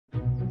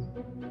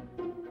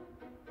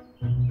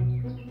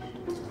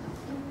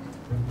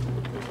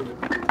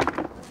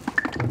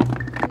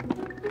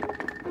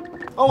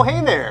Oh,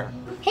 hey there.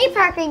 Hey,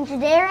 Park Ranger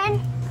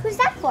Darren. Who's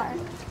that for?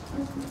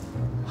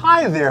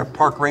 Hi there,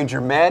 Park Ranger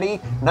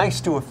Maddie.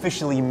 Nice to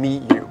officially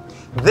meet you.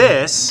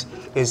 This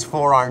is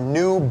for our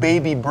new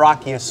baby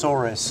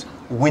Brachiosaurus,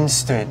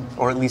 Winston,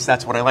 or at least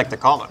that's what I like to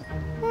call him.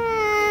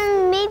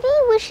 Maybe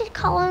we should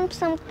call him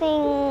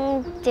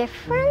something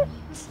different?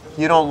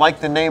 You don't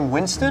like the name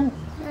Winston?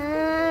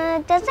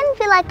 Doesn't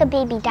feel like a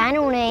baby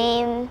dino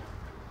name.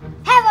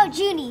 How about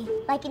Junie,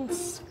 like in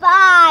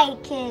Spy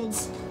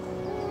Kids?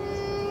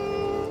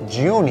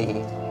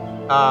 Junie?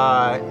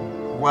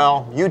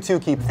 Well, you two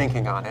keep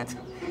thinking on it.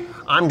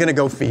 I'm gonna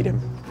go feed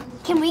him.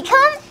 Can we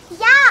come?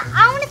 Yeah,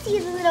 I want to see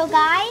the little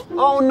guy.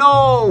 Oh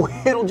no,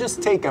 it'll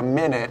just take a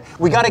minute.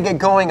 We gotta get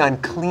going on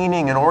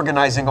cleaning and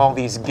organizing all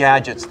these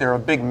gadgets. They're a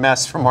big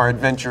mess from our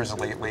adventures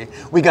lately.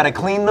 We gotta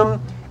clean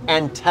them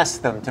and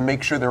test them to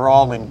make sure they're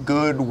all in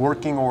good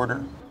working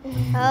order.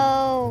 Okay.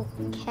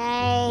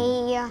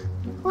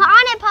 We're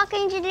on it, Park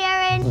Ranger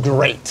Darren.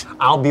 Great.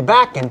 I'll be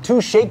back in 2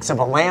 shakes of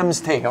a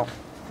lamb's tail.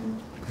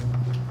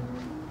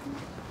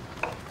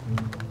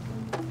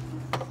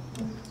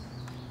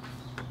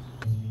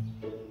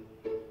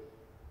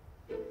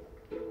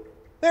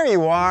 There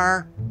you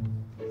are.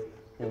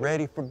 You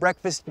ready for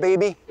breakfast,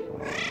 baby?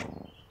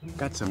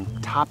 Got some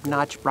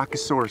top-notch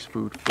Brachiosaurus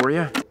food for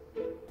you.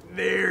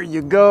 There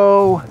you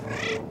go.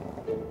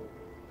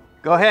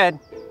 Go ahead.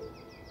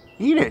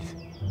 Eat it.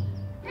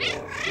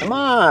 Come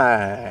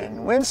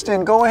on,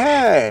 Winston, go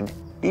ahead.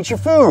 Eat your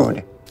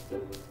food.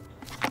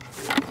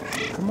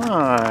 Come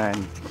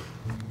on.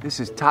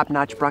 This is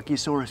top-notch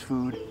Brachiosaurus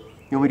food.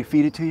 You want me to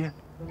feed it to you?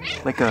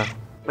 Like a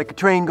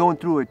train going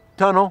through a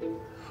tunnel?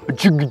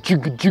 Chugga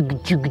chugga chugga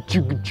chugga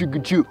chugga chugga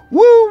choo.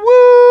 Woo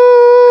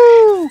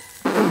woo!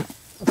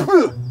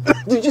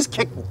 Did you just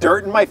kick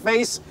dirt in my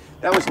face?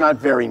 That was not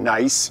very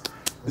nice.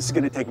 This is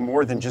gonna take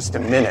more than just a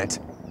minute.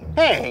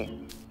 Hey,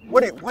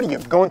 what are you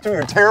going through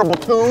your terrible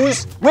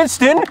twos?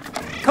 Winston,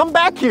 come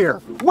back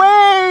here.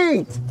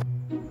 Wait!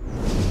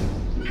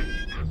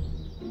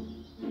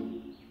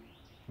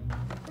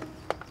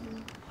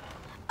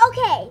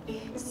 Okay,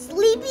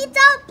 Sleepy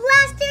Dot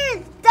Blaster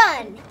is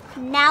done.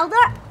 Now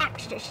they're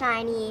extra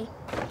shiny.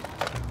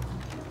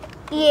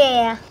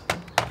 Yeah.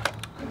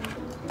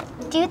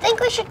 Do you think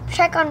we should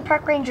check on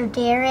Park Ranger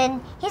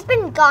Darren? He's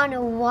been gone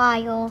a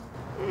while.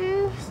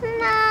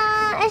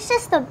 Nah, it's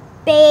just a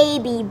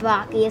baby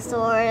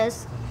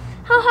Brachiosaurus.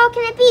 How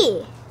can it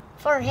be?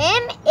 For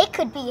him, it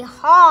could be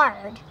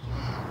hard.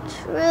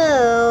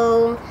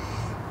 True.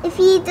 If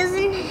he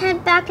doesn't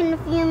head back in a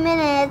few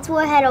minutes,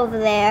 we'll head over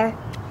there.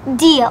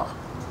 Deal.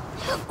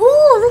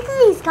 Ooh, look at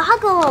these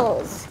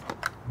goggles.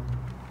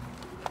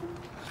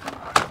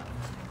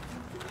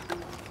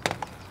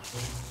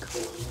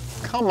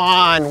 Come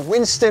on,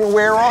 Winston,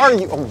 where are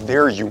you? Oh,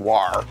 there you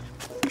are.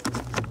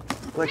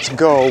 Let's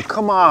go,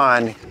 come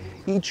on.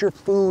 Eat your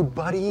food,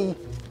 buddy.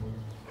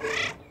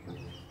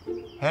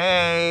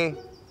 Hey,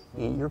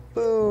 eat your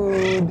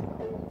food.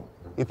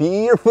 If you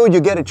eat your food,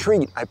 you get a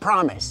treat, I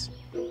promise.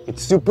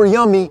 It's super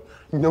yummy.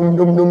 Nom,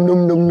 nom, nom,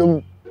 nom, nom,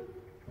 nom.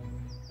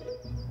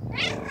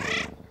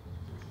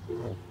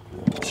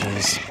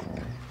 Jeez,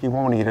 he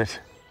won't eat it.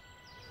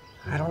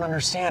 I don't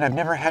understand. I've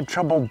never had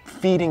trouble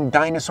feeding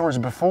dinosaurs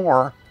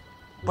before.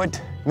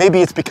 But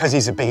maybe it's because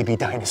he's a baby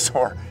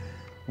dinosaur.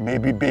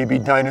 Maybe baby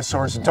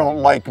dinosaurs don't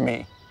like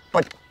me.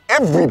 But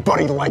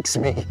everybody likes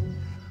me.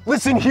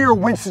 Listen here,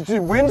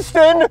 Winston.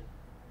 Winston?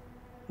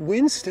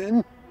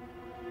 Winston?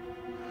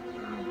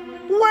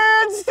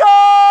 Winston!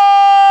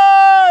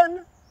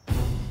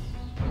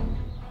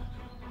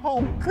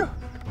 Oh,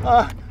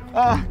 God.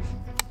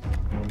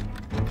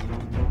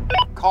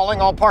 Calling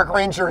all park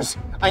rangers.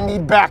 I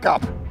need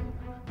backup.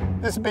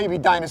 This baby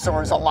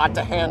dinosaur is a lot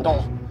to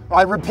handle.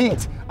 I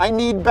repeat, I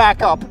need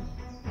backup.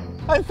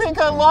 I think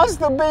I lost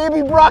the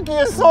baby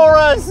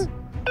Brachiosaurus.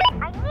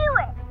 I knew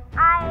it.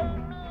 I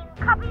mean,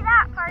 copy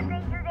that, Park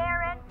Ranger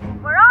Darren.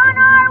 We're on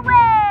our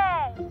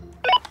way.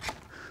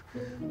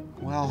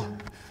 Well,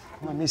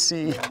 let me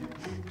see.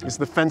 Is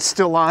the fence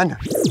still on?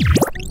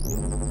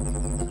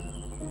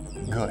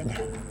 Good.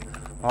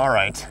 All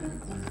right,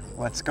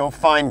 let's go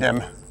find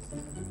him.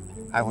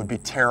 I would be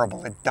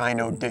terrible at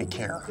dino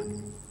daycare.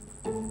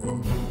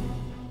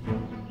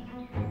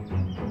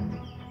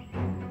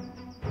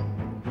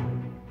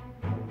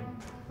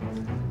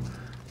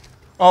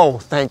 Oh,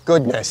 thank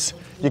goodness.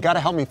 You gotta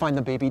help me find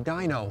the baby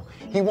dino.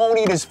 He won't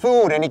eat his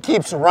food and he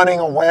keeps running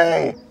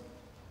away.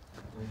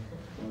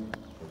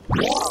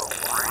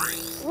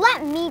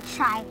 Let me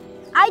try.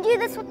 I do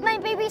this with my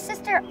baby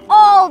sister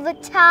all the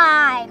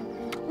time.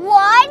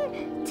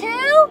 1,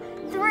 2,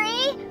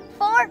 3,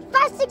 4,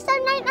 5, 6,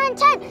 7, 8, 9,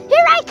 10.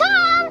 Here I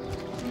come!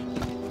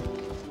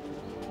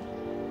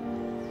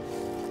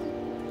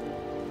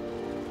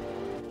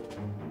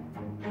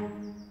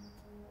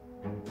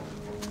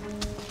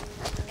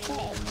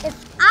 Okay, if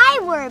I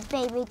were a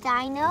baby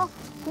dino,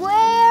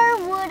 where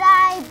would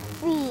I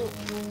be?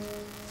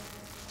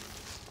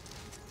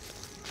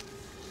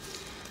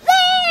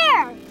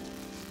 There!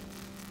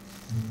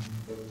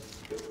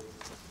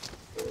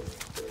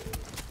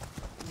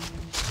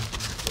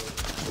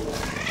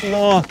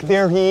 Look,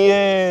 there he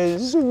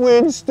is,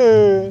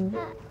 Winston.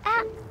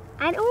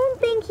 I don't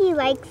think he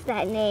likes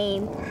that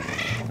name.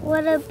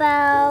 What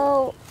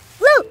about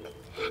Luke?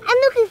 I'm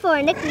looking for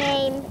a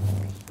nickname.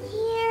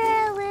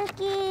 Here,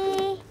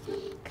 Lukey.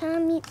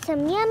 Come eat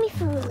some yummy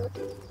food.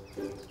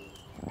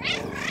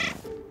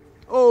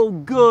 Oh,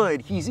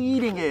 good, he's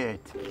eating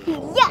it.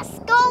 Yes,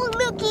 go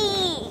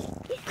Lukey!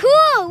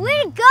 Cool,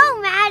 way to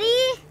go,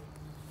 Maddie!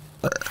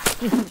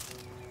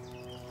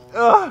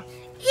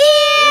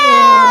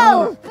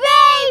 Ew!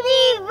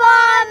 Baby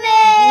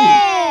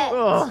vomit!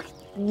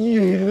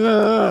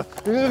 Yeah.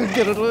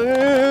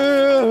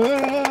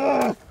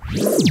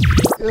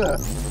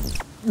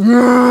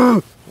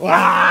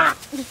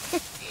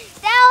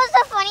 That was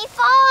a funny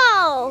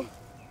fall!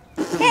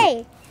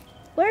 Hey,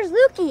 where's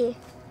Lukey?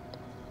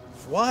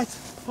 What?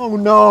 Oh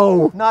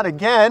no, not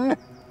again.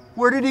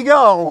 Where did he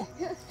go?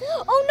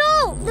 Oh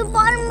no, the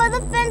bottom of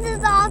the fence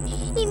is off.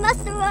 He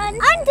must have run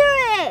under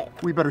it.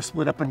 We better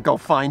split up and go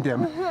find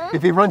him.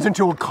 If he runs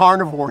into a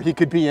carnivore, he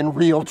could be in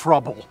real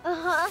trouble.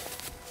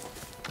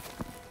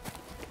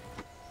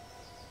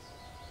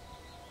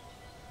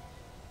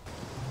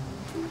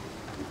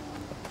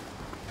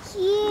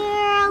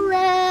 Here,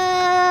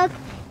 look.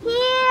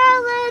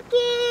 Here,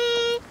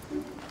 Lukey.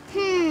 Do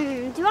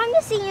you want me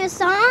to sing you a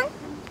song?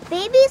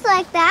 Babies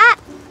like that.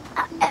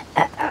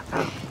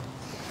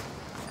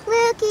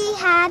 Lukey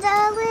had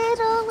a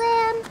little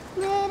lamb,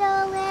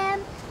 little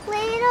lamb,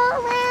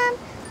 little lamb.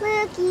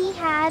 Lukey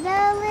had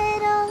a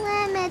little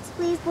lamb. Its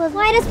fleece was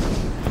white as...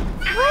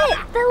 What?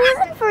 That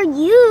wasn't for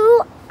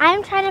you.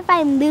 I'm trying to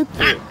find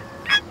Lukey.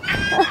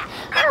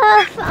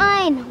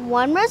 Fine.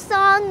 One more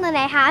song, then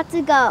I have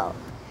to go.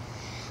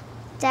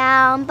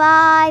 Down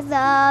by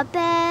the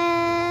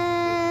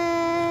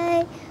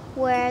bay,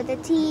 where the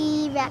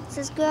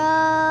T-Rexes grow,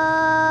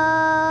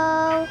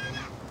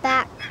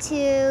 back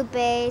to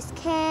base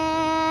camp,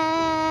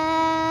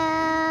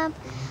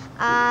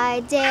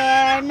 I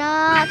dare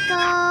not go.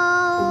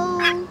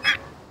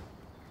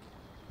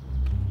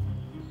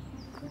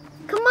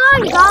 Come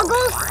on,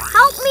 Goggles,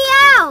 help me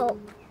out.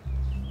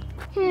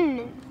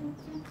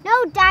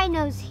 No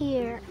dinos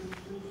here.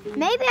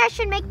 Maybe I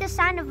should make the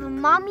sound of a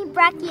mommy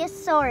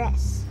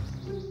brachiosaurus.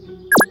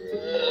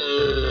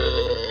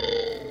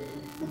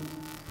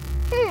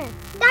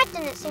 That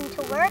didn't seem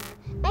to work.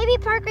 Maybe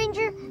Park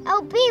Ranger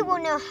LB will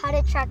know how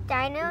to track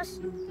dinos.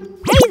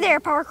 Hey there,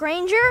 Park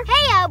Ranger.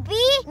 Hey, LB.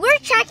 We're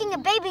tracking a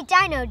baby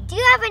dino. Do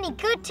you have any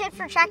good tips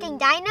for tracking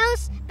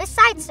dinos?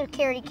 Besides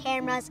security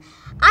cameras,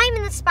 I'm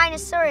in the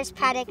Spinosaurus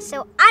paddock,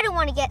 so I don't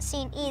want to get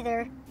seen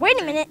either. Wait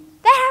a minute.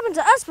 That happened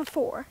to us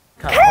before.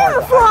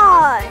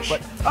 Camouflage!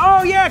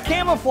 Oh yeah,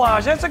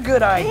 camouflage, that's a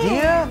good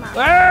idea.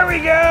 There we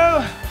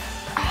go.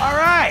 All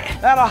right,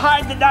 that'll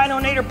hide the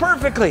Dinonator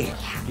perfectly.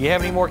 Do you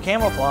have any more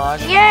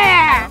camouflage?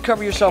 Yeah!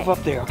 Cover yourself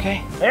up there,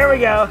 okay? There we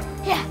go.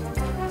 Yeah.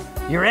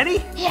 You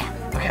ready? Yeah.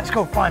 Okay, let's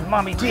go find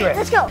Mommy T-Rex.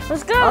 Let's go.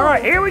 Let's go. All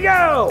right, here we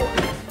go.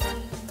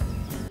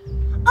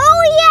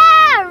 Oh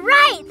yeah,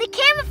 right, the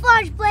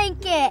camouflage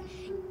blanket.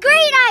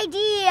 Great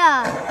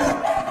idea.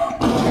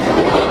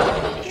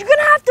 You're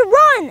gonna have to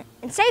run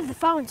and save the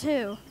phone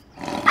too.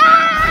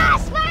 Ah,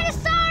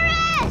 Spinosaurus!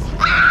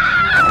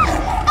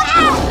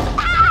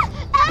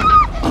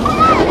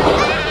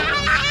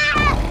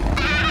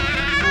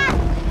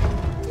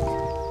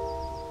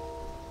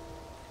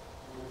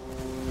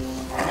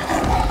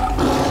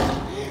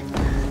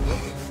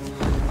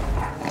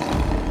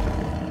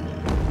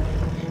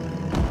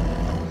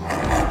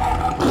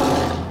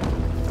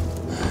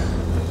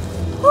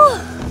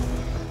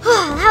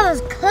 That was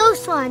a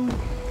close one.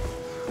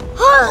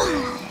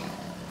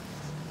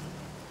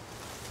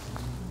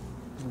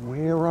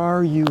 Where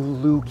are you,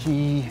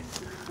 Lukey?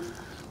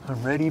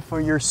 I'm ready for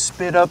your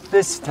spit up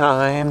this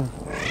time.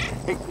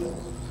 Hey,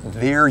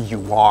 there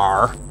you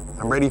are.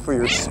 I'm ready for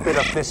your spit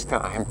up this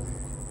time.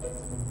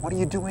 What are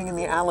you doing in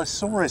the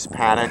Allosaurus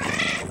paddock?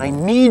 I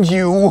need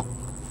you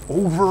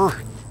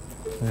over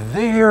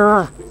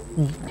there.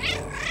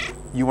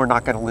 You are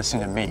not going to listen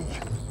to me.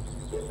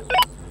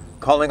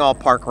 Calling all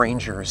park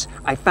rangers.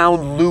 I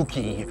found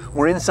Lukey.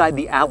 We're inside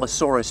the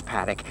Allosaurus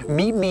paddock.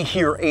 Meet me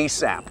here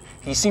ASAP.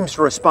 He seems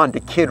to respond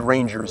to kid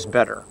rangers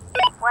better.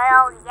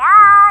 Well,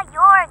 yeah,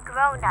 you're a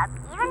grown-up.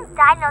 Even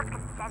dinos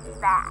can sense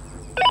that.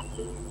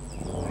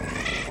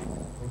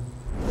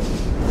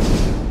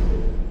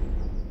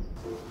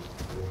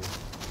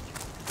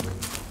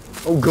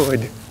 Oh,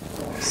 good.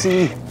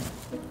 See,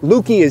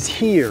 Lukey is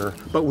here,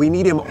 but we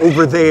need him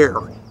over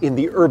there in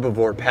the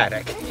herbivore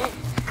paddock.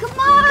 Come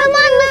on,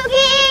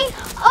 Lukey!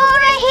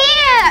 Over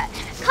here!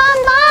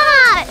 Come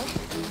on!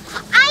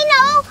 I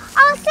know!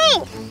 I'll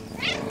sing!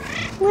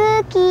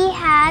 Lukey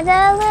had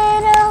a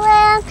little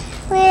lamb,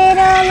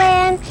 little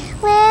lamb,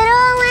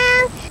 little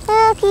lamb.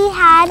 Lukey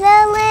had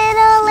a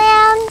little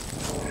lamb.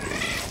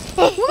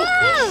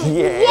 Woo!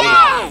 Yay.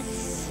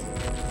 Yes!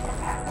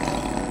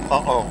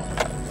 Uh-oh.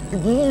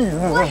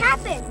 What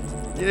happened?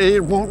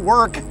 It won't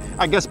work.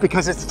 I guess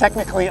because it's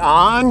technically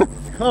on.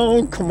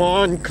 Oh, come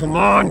on, come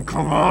on,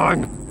 come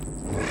on.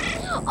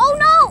 Oh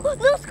no!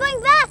 Luke's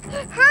going back!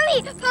 Hurry!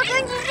 See, Park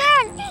Ranger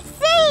Darren,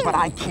 sing! But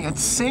I can't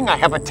sing. I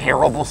have a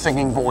terrible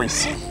singing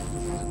voice.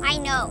 I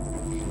know.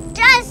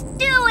 Just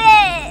do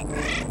it!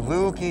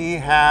 Lukey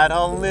had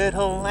a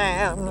little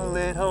lamb,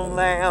 little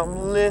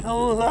lamb,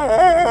 little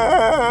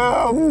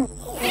lamb.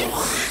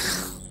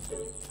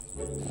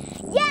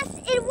 Yes,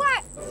 it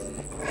worked!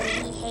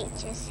 He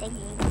hates just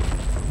singing.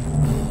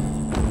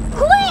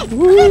 Quick! Fix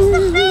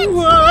the fence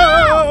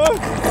now!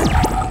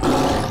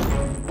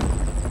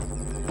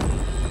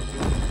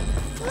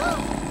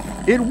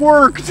 It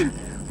worked!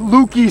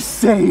 Lukey's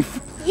safe.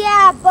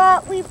 Yeah,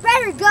 but we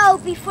better go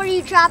before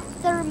you drop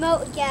the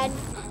remote again.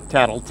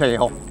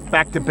 Tattletale,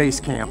 back to base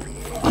camp.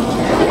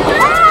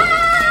 Ah!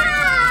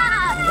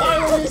 Why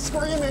are we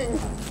screaming?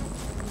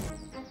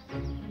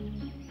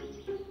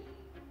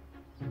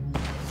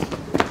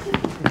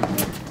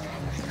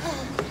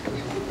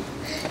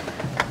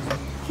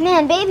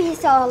 Man, babies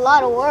saw a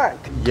lot of work.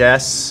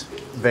 Yes,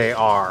 they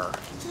are.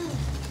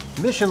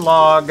 Mission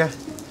log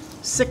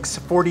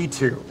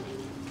 642.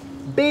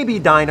 Baby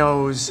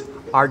dinos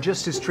are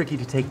just as tricky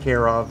to take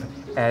care of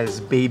as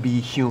baby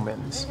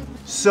humans.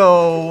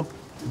 So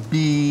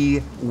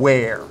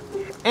beware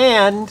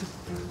and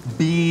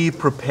be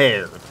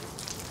prepared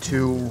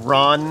to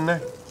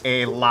run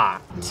a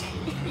lot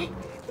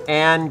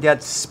and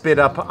get spit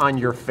up on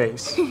your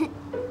face.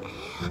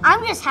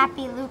 I'm just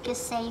happy Luke is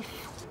safe.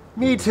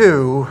 Me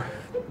too,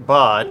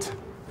 but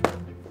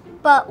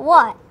But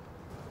what?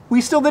 we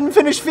still didn't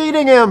finish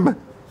feeding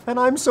him. And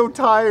I'm so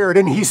tired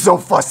and he's so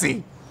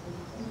fussy.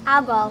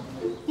 I'll go.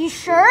 You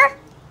sure?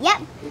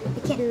 Yep.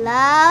 The kid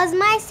loves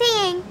my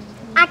singing.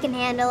 I can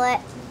handle it.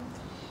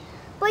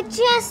 But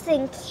just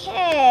in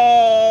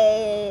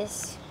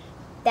case,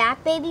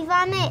 that baby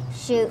vomit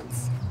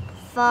shoots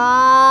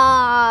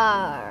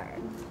far.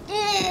 Ew.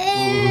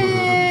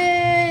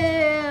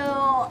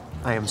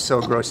 I am so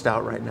grossed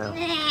out right now.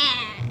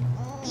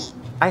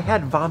 I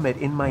had vomit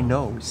in my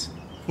nose,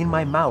 in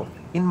my mouth,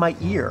 in my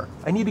ear.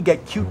 I need to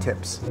get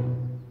Q-tips.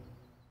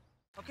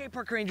 Okay,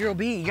 Park Ranger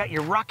OB, you got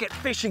your rocket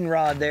fishing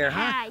rod there,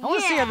 huh? I want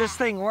to see how this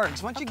thing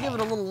works. Why don't you give it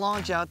a little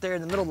launch out there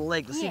in the middle of the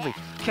lake? Let's see if we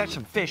catch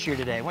some fish here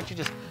today. Why don't you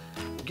just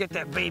get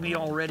that baby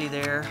all ready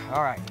there?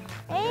 All right.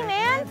 Hey,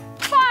 man.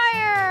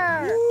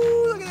 Fire!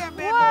 Woo, look at that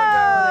bad boy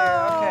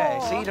going there.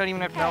 Okay, see, you don't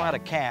even have to know how to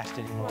cast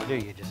anymore, do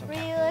you? Just Reel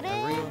it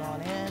in. Reel it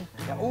on in.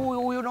 Yeah,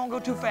 oh, don't go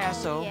too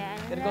fast, though. Yeah,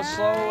 Gotta go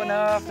slow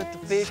enough that the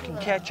fish can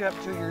catch up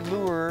to your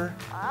lure.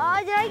 Oh,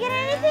 did I get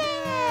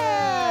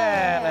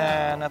anything?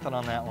 Nah, nothing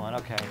on that one.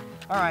 Okay.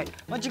 All right,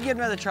 why don't you give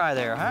another try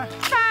there, huh?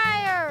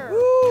 Fire!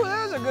 Ooh,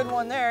 that was a good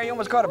one there. You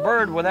almost caught a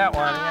bird with that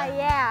one.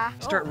 Yeah.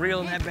 Start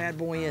reeling that bad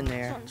boy in This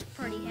there. one's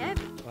pretty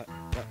heavy. What?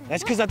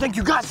 That's because I think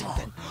you got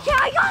something. Yeah,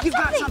 I got You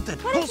something. got something.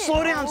 What Oh, is it?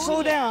 slow down, Oh,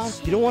 slow down.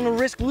 You don't want to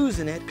risk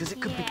losing it because it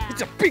could be, Yeah.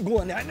 it's a big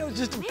one. I know it's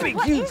just a big,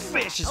 what huge is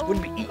it? fish. This Oh,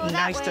 wouldn't be go eating that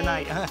nice way.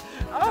 tonight.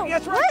 Oh, yeah,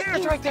 it's right what there,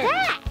 it's is right there.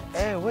 that?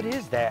 Hey, what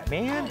is that,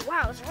 man? Oh,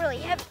 wow, it's really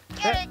heavy.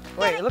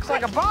 Wait, it looks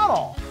like a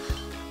bottle.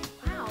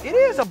 Wow. It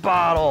is a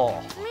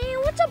bottle. Man,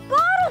 what's a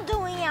bottle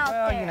doing out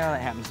Well, there? you know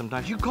that happens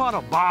sometimes. You caught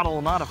a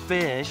bottle, not a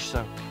fish,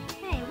 so.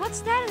 Hey,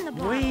 what's that in the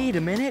bottle? Wait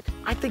a minute.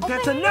 I think Open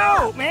that's a it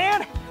up. note,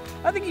 man.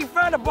 I think you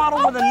found a bottle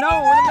with a Open note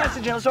it with a up.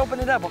 message in it. Let's open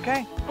it up,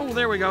 okay? Oh,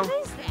 there we go.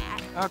 What is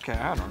that? Okay,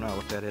 I don't know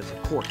what that is.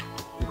 Of course.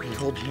 Okay,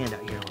 hold your hand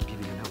out here. I'll give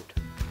you the note.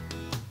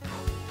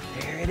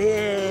 There it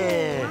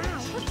is.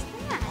 Wow, what's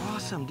that?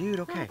 Awesome, dude.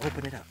 Okay,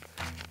 open it up.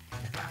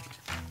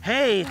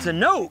 Hey, it's a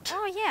note.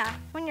 Oh, yeah.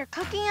 When you're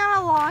cooking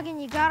on a log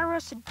and you gotta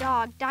roast a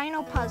dog,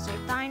 Dino puzzle,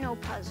 Dino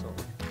puzzle.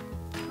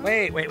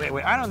 Wait.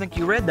 I don't think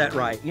you read that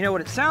right. You know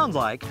what it sounds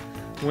like?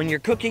 When you're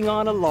cooking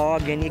on a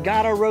log and you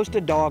gotta roast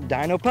a dog,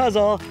 Dino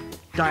puzzle.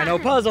 Dino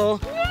puzzle.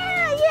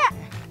 Yeah.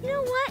 You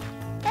know what?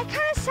 That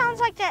kind of sounds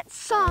like that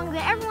song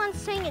that everyone's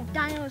singing at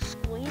Dino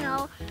school, you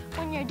know?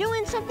 When you're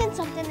doing something,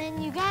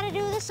 and you gotta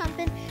do this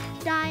something,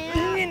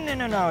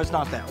 Dino. No, it's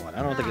not that one.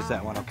 I don't think it's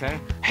that one, okay?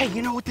 Hey,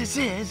 you know what this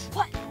is?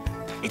 What?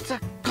 It's a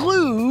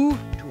clue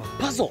to a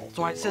puzzle. That's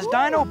why it says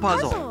Dino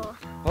puzzle.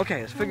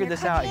 Okay, let's figure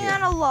this out Cooking here.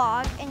 on a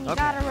log and you Okay.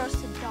 gotta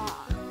roast a dog.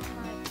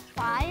 Like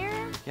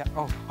fire? Yeah.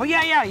 Oh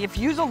yeah. If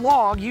you use a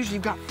log, usually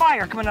you've got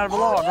fire coming out of a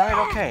log, right?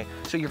 Okay.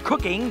 So you're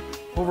cooking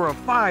over a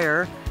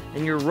fire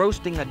and you're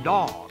roasting a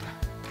dog.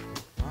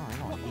 Oh,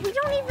 I know. We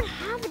don't even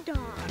have a dog.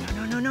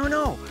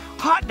 No.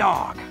 Hot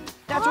dog.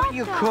 That's what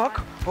you cook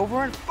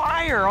over a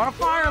fire on a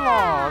fire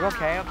log.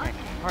 Okay.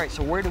 All right.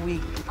 So where do we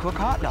cook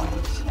hot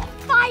dogs?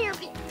 Fire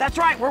pit. That's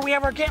right, where we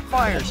have our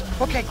campfires.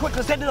 Okay, quick,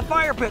 let's head to the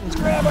fire pit and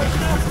grab our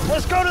stuff.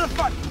 Let's go to the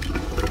fire.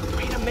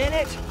 Wait a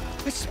minute.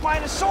 It's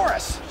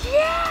Spinosaurus.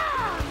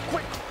 Yeah!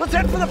 Quick, let's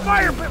head for the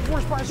fire pit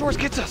before Spinosaurus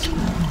gets us.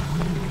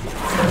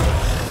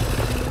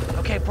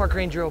 Okay, Park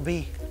Ranger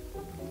OB.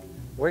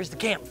 Where's the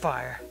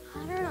campfire? I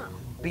don't know.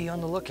 Be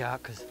on the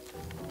lookout, because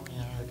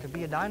there could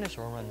be a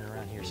dinosaur running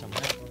around here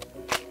somewhere.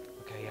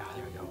 Okay, yeah,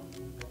 there we go.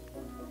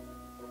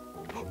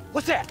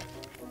 What's that?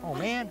 Oh,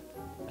 man.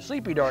 The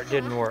sleepy dart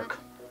didn't work.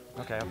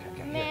 Okay.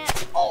 Man. Here.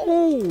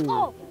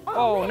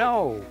 Oh man.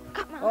 no.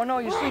 Cut my Oh no,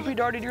 you sleepy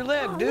darted your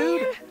leg,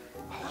 dude.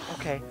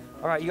 Okay.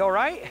 All right, you all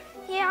right?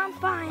 Yeah, I'm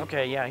fine.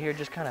 Okay, yeah, here,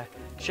 just kind of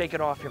shake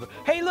it off here.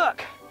 Hey,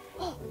 look!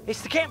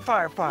 It's the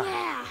campfire fire.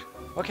 Yeah.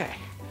 Okay.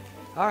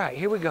 All right,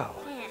 here we go.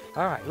 Yeah.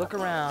 All right, look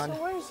around.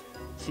 So where's...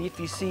 See if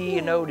you see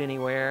a note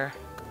anywhere.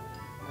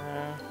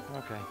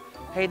 Okay.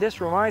 Hey,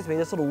 this reminds me,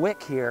 this little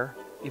wick here,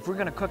 if we're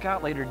gonna cook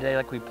out later today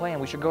like we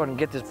planned, we should go ahead and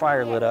get this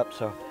fire lit up.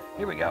 So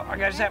here we go. I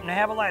just happen to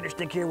have a lighter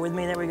stick here with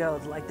me. There we go.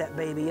 Let's light that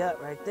baby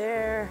up right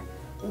there.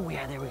 Oh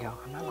yeah, there we go.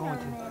 I'm not going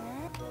to.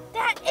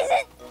 That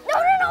isn't...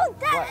 No.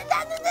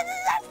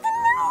 That's the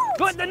note.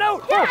 What, the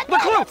note? Yeah,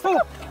 Oh, the clue.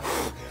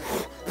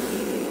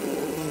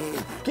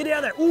 Get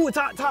out of there. Ooh, it's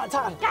hot, Got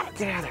it.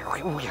 Get out of there.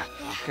 Okay, oh yeah.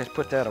 Guys,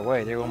 put that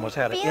away. They almost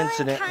had an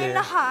incident there. Feeling kind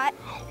of hot,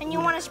 and you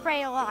want to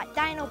spray a lot.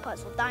 Dino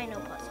puzzle.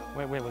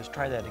 Wait, let's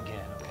try that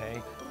again,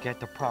 okay? Get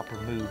the proper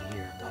mood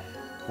here.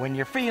 When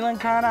you're feeling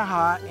kind of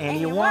hot and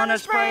you want to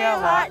spray a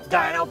lot,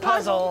 Dino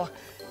puzzle.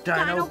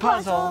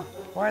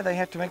 Why do they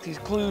have to make these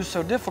clues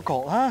so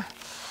difficult, huh?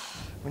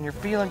 When you're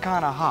feeling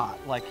kind of hot,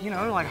 like, you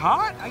know, like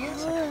hot, I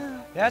guess.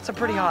 Yeah, it's a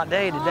pretty hot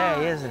day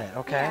today, isn't it?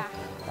 Okay.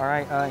 Yeah. All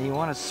right, you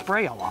want to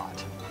spray a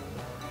lot.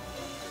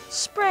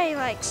 Spray,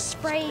 like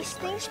sting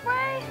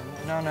spray?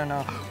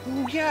 No.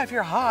 Ooh, yeah, if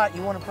you're hot,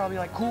 you want to probably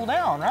like cool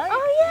down, right?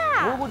 Oh,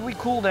 yeah. Where would we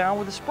cool down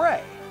with a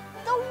spray?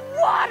 The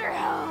water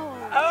hose.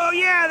 Oh,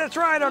 yeah, that's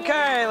right.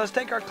 Okay, let's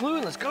take our clue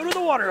and let's go to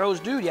the water hose,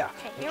 dude. Yeah.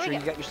 Okay, Make sure you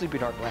got your sleepy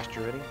dart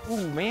blaster ready.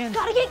 Ooh, man.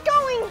 Gotta get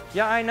going.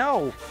 Yeah, I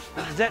know.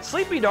 Is that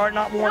sleepy dart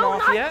not worn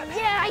off yet?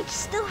 Yeah, I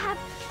still have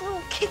a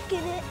little kick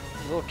in it.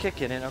 A little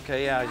kick in it.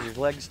 Okay, yeah. Is your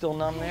leg still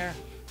numb there?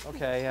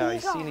 Okay, yeah. You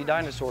see any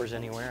dinosaurs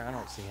anywhere? I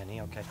don't see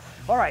any. Okay.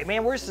 All right,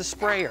 man, where's the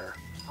sprayer?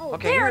 Oh,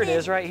 okay, here it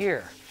is right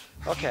here.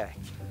 Okay.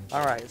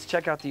 All right, let's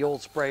check out the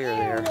old sprayer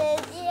there. There it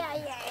is. Yeah.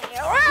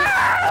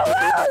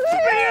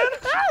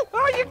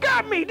 Oh, you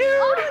got me, dude.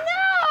 Oh,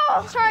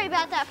 no. Sorry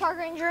about that, Park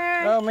Ranger.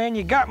 Oh, man,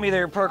 you got me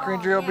there, Park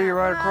Ranger. I'll be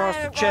right across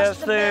the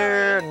chest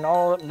there and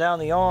all up and down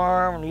the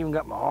arm and even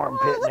got my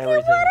armpit and everything.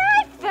 Look at what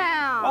I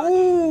found.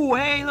 Oh,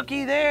 hey,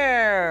 looky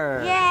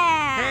there.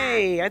 Yeah.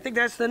 Hey, I think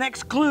that's the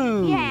next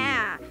clue.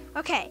 Yeah.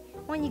 Okay,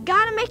 when you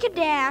gotta make a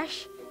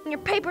dash and your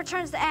paper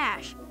turns to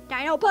ash.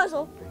 Dino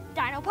puzzle.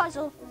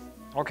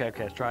 Okay,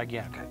 let's try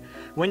again, okay.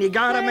 When you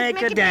gotta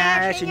make a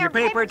dash and your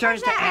paper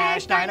turns to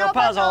ash, Dino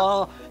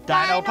puzzle.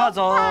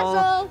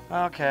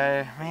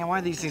 Okay, man, why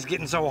are these things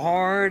getting so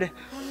hard?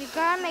 When you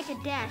gotta make a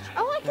dash.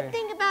 All I can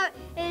think about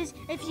is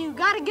if you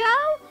gotta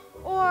go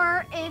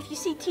or if you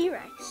see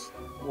T-Rex.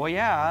 Well,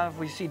 yeah, if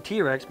we see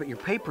T-Rex, but your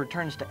paper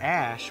turns to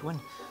ash, when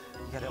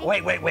you gotta,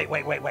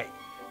 wait.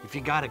 If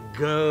you gotta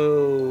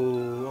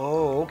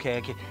go,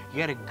 okay. You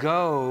gotta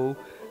go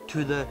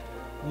to the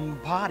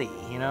potty,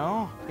 you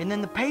know? And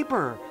then the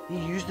paper, you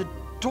use the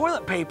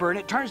toilet paper and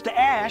it turns to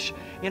ash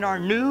in our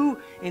new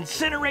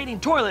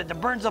incinerating toilet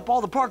that burns up all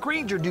the Park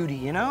Ranger duty,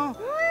 you know?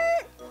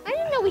 What? I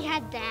didn't know we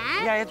had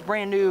that. Yeah, it's a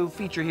brand new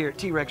feature here at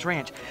T-Rex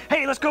Ranch.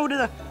 Hey, let's go to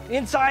the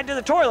inside to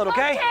the toilet,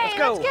 okay? Let's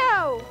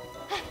go.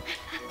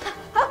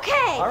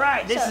 Okay. All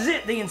right, this is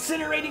it, the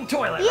incinerating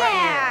toilet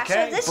yeah, right here,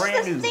 okay? So this brand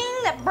is the new.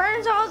 thing that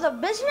burns all the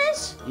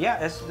business? Yeah,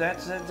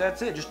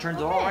 that's it. Just turns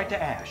it all right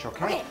to ash,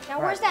 okay? Okay, now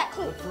where's that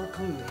clue? Look for a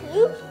clue.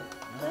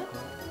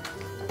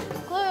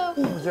 Clue?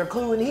 Ooh, is there a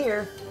clue in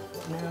here?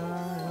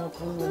 No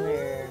clue in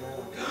there,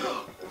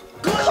 no.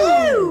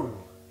 Clue!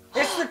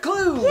 It's the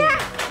clue! Yeah,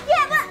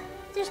 but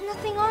there's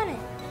nothing on it.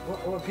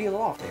 We'll peel it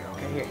off there,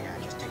 okay? Here,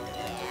 just take that.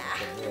 Yeah.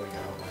 Okay, there we go.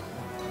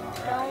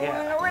 Don't Yeah.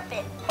 want to rip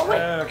it. Oh,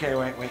 wait. Okay,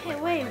 wait. Hey,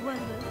 wait,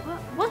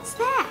 what's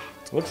that?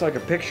 Looks like a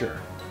picture.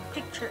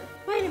 Picture.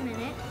 Wait a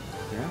minute.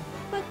 Yeah?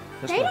 But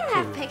That's they not don't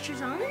have true.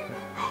 pictures on it.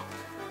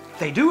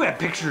 They do have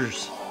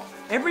pictures.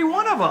 Every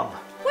one of them.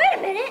 Wait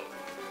a minute.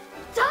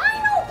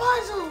 Dino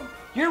puzzle.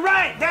 You're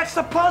right. That's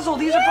the puzzle.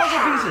 These are puzzle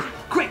pieces.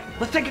 Quick,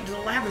 let's take it to the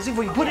lab and see if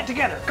we can put it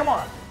together. Come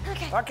on.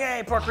 Okay.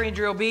 Okay, Park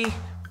Ranger OB.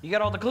 You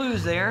got all the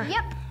clues there.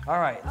 Yep. All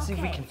right, let's see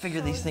if we can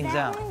figure these things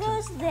out. That one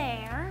goes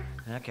there.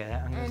 Okay,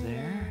 that one goes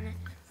there.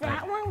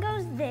 That one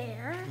goes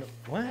there.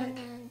 What? And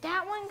then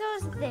that one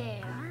goes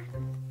there.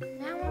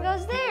 That one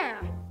goes there.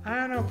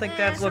 I don't think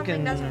that's looking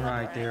something doesn't look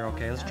right right. there.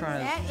 Okay, let's try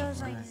That this.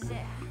 goes like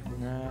that.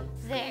 No,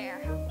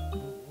 There.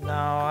 no,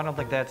 I don't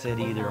think that's it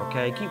either.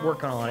 Okay, keep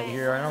working on it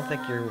here. I don't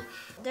think you're.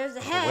 There's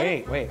the head.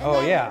 Wait. And Oh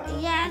then- yeah.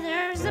 Yeah,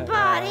 there's the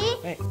body.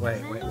 Wait. And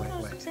then it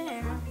goes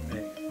there.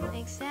 Wait.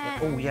 Like that.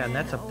 Oh yeah, and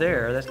that's up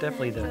there. That's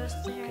definitely Then it the.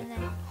 goes there, and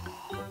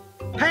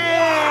then-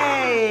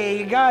 Hey,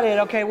 you got it.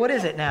 Okay, what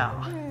is it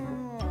now?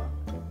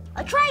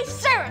 A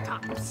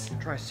Triceratops.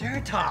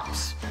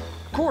 Triceratops.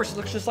 Of course, it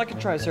looks just like a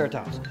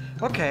Triceratops.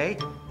 Okay,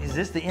 is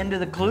this the end of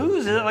the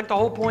clues? Is it like the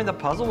whole point of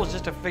the puzzle was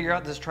just to figure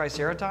out this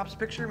Triceratops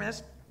picture? I mean,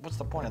 what's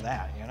the point of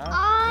that, you know?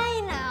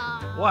 I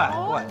know.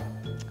 What?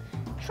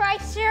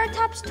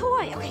 Triceratops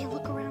toy. Okay,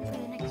 look around for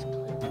the next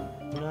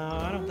clue. No,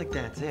 I don't think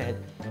that's it.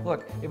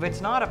 Look, if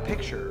it's not a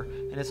picture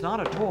and it's not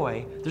a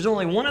toy, there's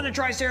only one other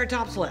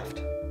Triceratops left.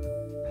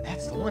 And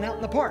that's the one out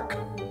in the park.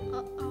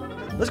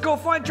 Let's go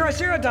find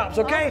Triceratops,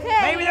 okay?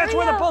 Okay, Maybe that's here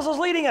we where the go. puzzle's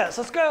leading us.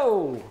 Let's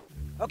go.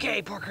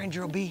 Okay, Park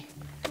Ranger OB.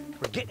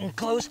 We're getting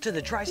close to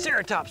the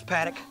Triceratops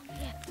paddock.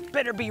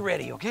 better be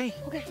ready, okay?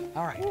 Okay.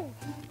 All right.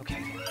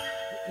 Okay.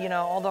 You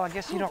know, although I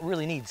guess you don't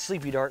really need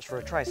sleepy darts for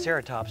a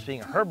triceratops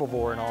being a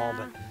herbivore and all,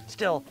 but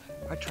still,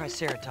 our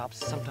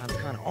triceratops is sometimes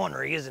kind of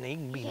ornery, isn't he? He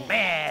can be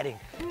mad and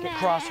get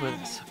cross with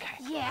us.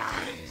 Okay. Yeah.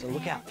 So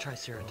look out,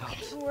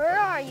 triceratops. Where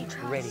are you,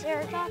 Ready.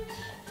 Triceratops?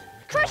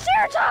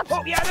 Triceratops!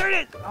 Oh, yeah, there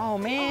it is. Oh, Oh,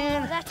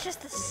 man. that's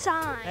just a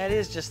sign. That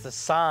is just the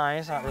sign.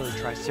 It's not really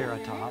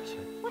triceratops.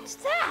 What's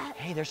that?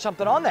 Hey, there's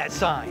something on that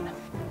sign.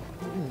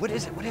 Ooh, what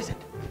is it? What is it?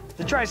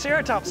 The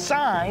triceratops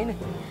sign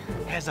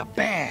has a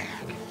bag.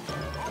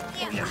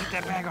 Oh, yeah, get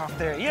that bag off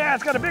there. Yeah,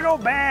 it's got a big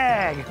old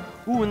bag.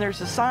 Ooh, and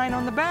there's a sign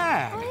on the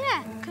bag. Oh,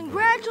 yeah.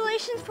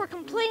 Congratulations for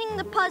completing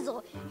the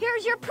puzzle.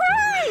 Here's your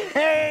prize!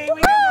 Hey,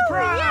 we got the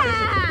prize!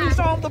 Yeah. We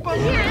solved the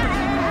puzzle!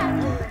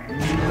 Yeah.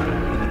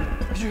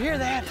 Did you hear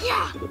that?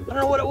 Yeah. I don't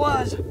know what it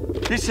was.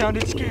 It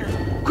sounded scary.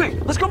 Quick,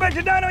 let's go back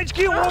to Dino HQ.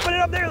 We'll open it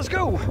up there. Let's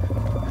go.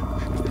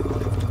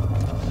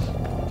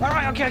 All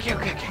right, okay.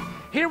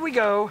 Here we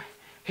go.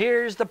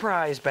 Here's the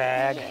prize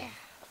bag. Yeah.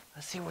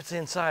 Let's see what's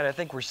inside. I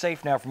think we're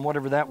safe now from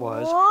whatever that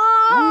was.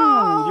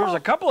 Whoa! Ooh, there's a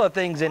couple of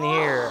things in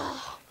here.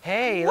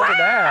 Hey, look at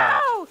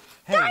that. Wow!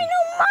 Hey. Dino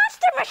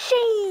Monster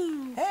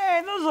Machine!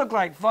 Hey, those look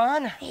like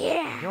fun.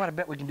 Yeah. You know what? I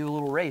bet we can do a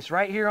little race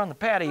right here on the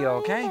patio,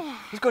 okay? Yeah.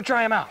 Let's go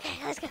try them out. Okay,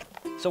 let's go.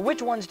 So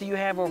which ones do you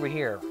have over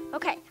here?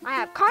 Okay, I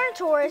have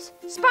Carnotaurus,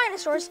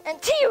 Spinosaurus,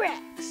 and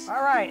T-Rex.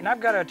 All right, and I've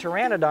got a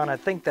Pteranodon, I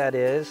think that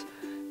is.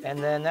 And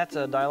then that's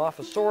a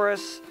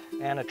Dilophosaurus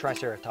and a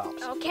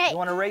Triceratops. Okay. You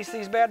want to race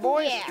these bad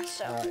boys? Yeah,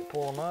 so. All right,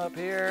 pull them up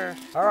here.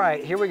 All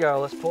right, here we go.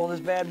 Let's pull this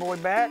bad boy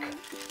back.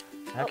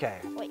 Okay,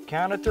 wait.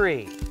 count of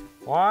 3.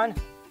 1,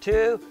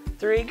 2,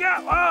 3, go.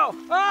 Oh!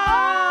 Oh!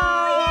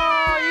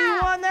 yeah! You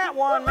won that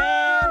one,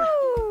 man.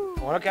 Woo!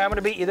 Well, okay, I'm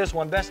gonna beat you this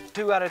one. Best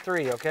 2 out of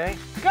 3, okay?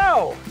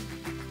 Go!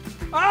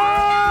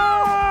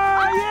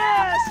 Oh,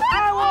 yes!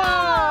 I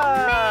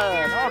won!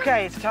 man.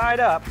 Okay, it's tied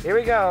up. Here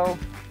we go.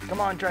 Come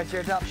on,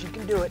 Triceratops, you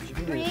can do it. You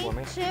can do it for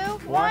me. 3, 2,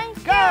 1,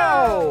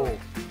 go!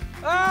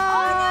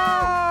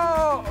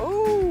 Oh!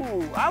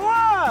 Ooh, I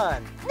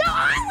won! No,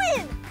 I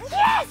win!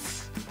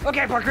 Yes!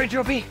 Okay, Park Ranger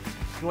OP, you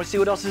want to see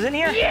what else is in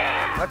here?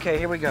 Yeah! Okay,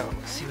 here we go.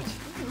 Let's see what's...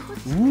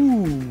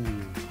 Ooh.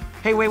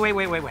 Hey, wait.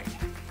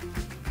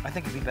 I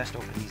think it'd be best to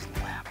open these in the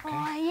lab,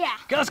 okay? Yeah.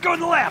 Okay, let's go in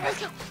the lab. Let's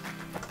go.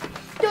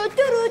 Do, do,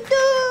 do, do.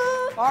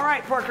 All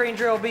right, Park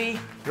Ranger LB, you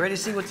ready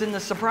to see what's in the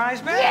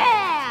surprise bag?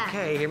 Yeah!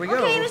 Okay, here we go.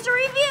 Okay, Mr.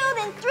 Revealed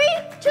in 3,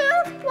 2,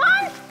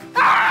 1.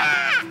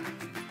 Ah! Hey.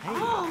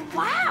 Oh,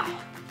 wow.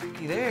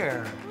 Looky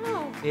there.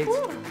 Oh, It's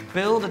cool.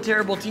 build a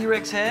terrible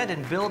T-Rex head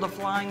and build a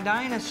flying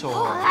dinosaur.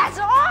 Oh, that's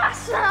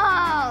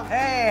awesome!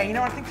 Hey, you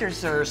know, I think there's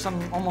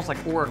some almost like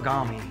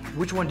origami.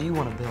 Which one do you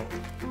want to build?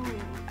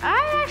 I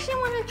actually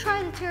want to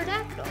try the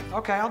pterodactyl.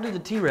 Okay, I'll do the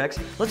T-Rex.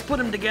 Let's put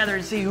them together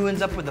and see who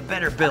ends up with a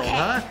better build, Okay.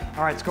 huh?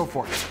 All right, let's go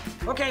for it.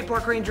 Okay,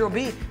 Park Ranger OB,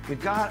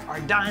 we've got our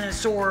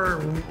dinosaur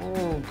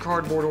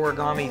cardboard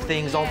origami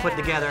things all put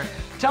together.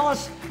 Tell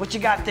us what you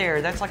got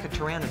there. That's like a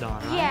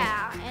pteranodon, right?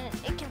 Yeah, and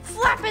it can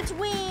flap its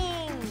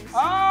wings.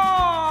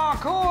 Oh,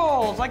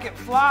 cool. It's like it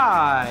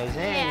flies.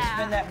 Hey, Yeah.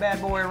 spin that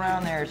bad boy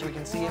around there so we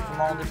can see it from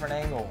all different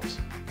angles.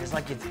 It's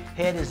like its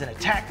head is in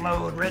attack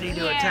mode, ready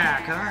to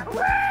attack, huh?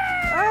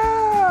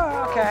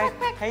 Oh, okay.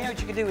 Hey, you know what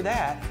you can do with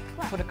that?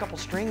 Put a couple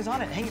strings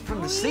on it, hang it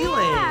from the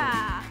ceiling.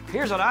 Yeah.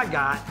 Here's what I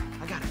got.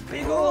 I got a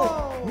big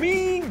old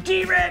mean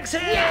T-Rex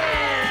head.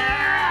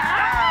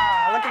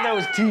 Yeah. Look at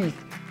those teeth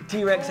the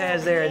T-Rex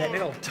has there, and that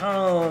big old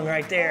tongue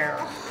right there.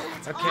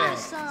 Okay,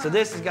 awesome. so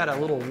this has got a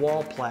little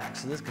wall plaque,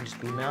 so this can just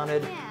be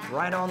mounted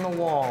right on the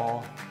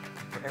wall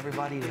for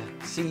everybody to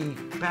see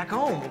back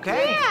home,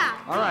 okay? Yeah.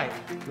 All right,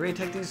 you ready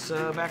to take these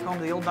back home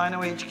to the old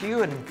Dino HQ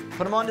and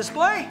put them on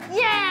display?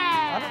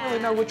 Yeah. I don't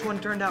really know which one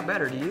turned out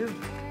better, do you?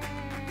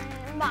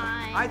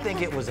 Mine. I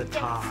think it was a It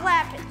can tie.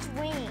 flap its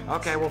wings.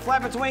 Okay, well,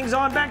 flap its wings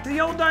on back to the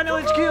old Dino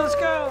HQ, let's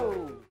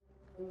go!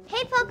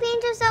 Hey, Park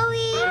Ranger Zoe.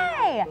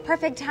 Hey,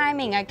 perfect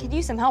timing. I could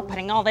use some help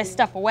putting all this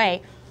stuff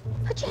away.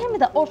 Could you hand me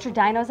the Ultra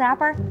Dino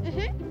Zapper?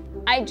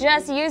 I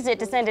just used it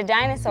to send a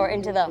dinosaur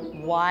into the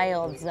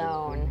wild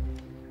zone.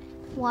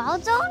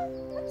 Wild Zone?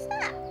 What's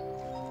that?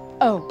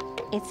 Oh,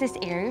 it's this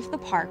area of the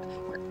park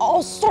where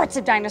all sorts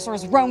of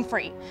dinosaurs roam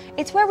free.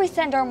 It's where we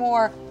send our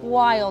more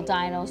wild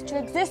dinos to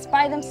exist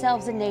by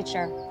themselves in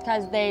nature,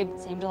 because they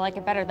seem to like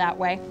it better that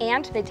way,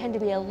 and they tend to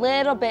be a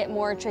little bit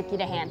more tricky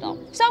to handle.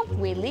 So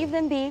we leave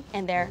them be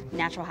in their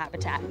natural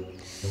habitat.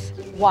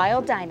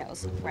 Wild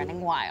dinos running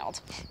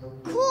wild.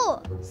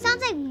 Cool.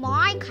 Sounds like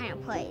my kind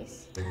of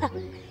place.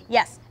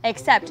 Yes,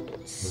 except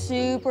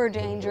super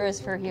dangerous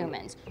for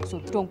humans, so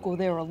don't go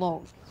there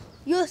alone.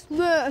 Yes,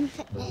 ma'am.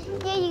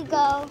 Here you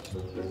go.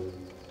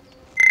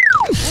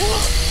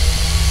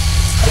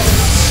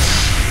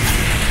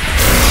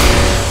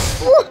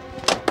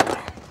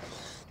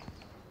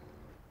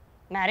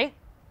 Maddie?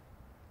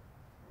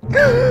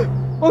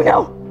 Oh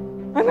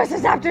no! I must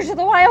have zapped her to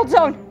the wild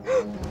zone!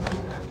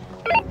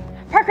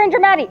 Park Ranger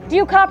Maddie, do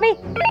you copy?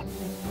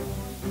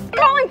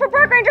 Calling for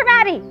Park Ranger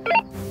Maddie!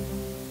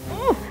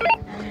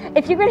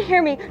 If you can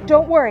hear me,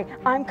 don't worry,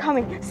 I'm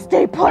coming.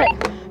 Stay put.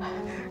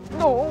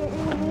 Oh,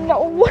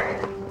 no.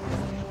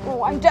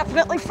 Oh, I'm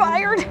definitely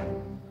fired.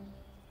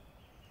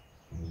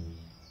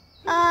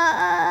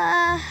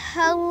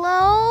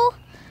 Hello?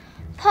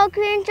 Park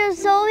Ranger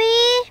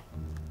Zoe?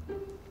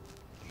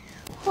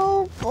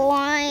 Oh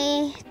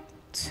boy.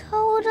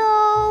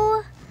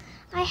 Toto.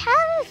 I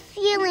have a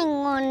feeling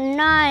we're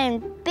not in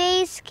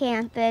base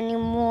camp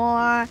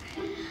anymore.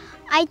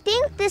 I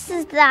think this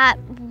is that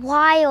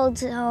wild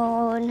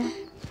zone.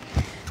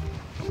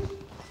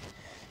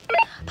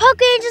 Park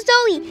Ranger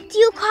Zoe, do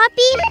you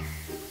copy?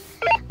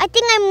 I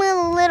think I'm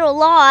a little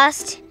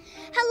lost.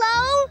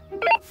 Hello?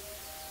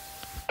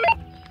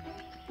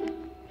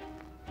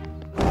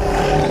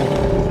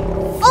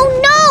 Oh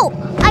no!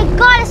 I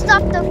gotta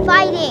stop the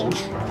fighting.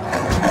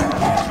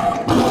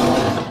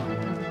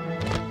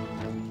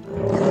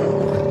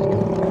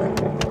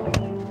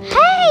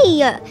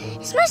 Hey!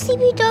 Is my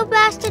CB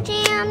blaster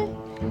jammed?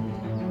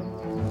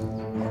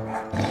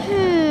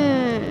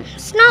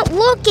 It's not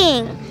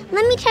working.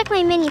 Let me check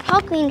my mini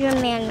Park Ranger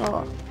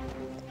manual.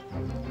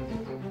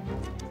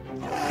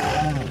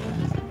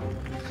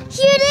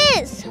 Here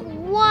it is!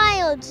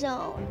 Wild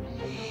Zone.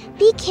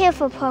 Be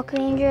careful, Park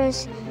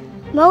Rangers.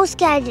 Most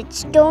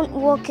gadgets don't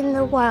work in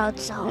the Wild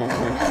Zone.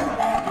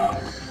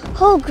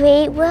 Oh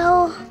great,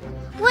 well,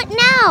 what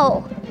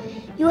now?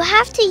 You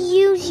have to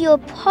use your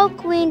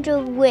Park Ranger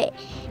wit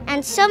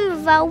and some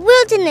of our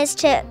wilderness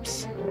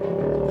tips.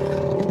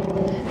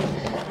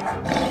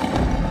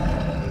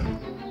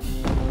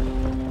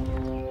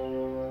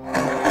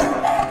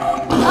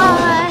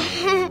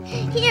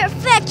 Here,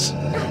 fetch.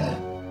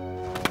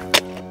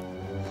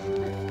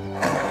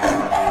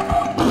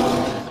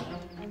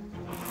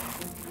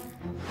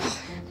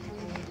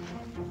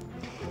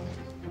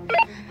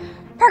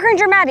 Park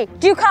Ranger Maddie,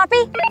 do you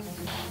copy?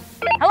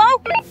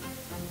 Hello?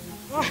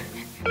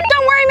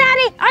 Don't worry,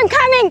 Maddie, I'm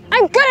coming.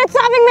 I'm good at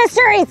solving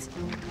mysteries.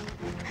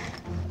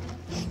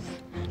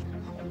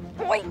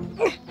 Wait.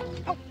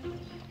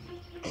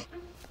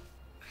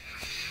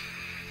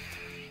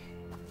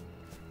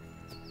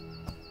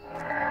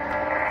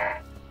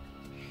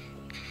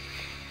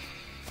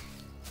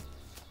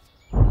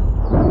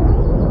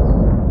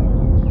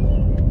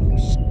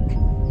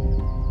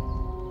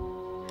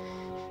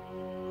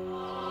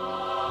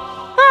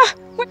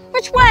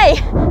 Which way?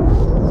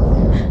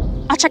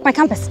 I'll check my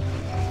compass.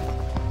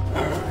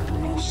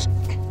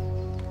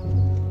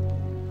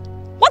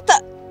 What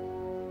the?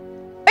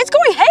 It's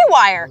going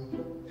haywire.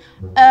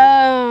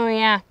 Oh,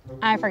 yeah,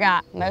 I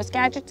forgot. Most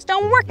gadgets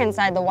don't work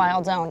inside the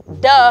Wild Zone.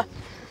 Duh.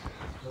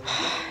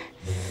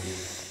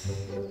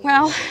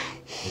 Well,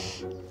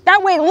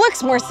 that way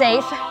looks more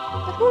safe,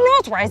 but who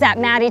knows where I zapped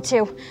Maddie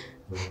to.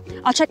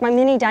 I'll check my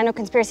mini Dino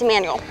conspiracy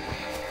manual.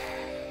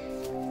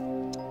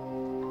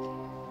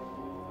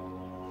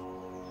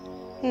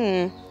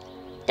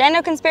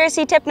 Dino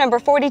conspiracy tip number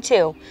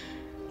 42.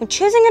 When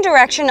choosing a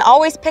direction,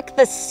 always pick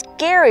the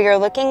scarier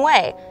looking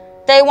way.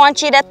 They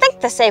want you to think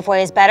the safe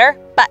way is better,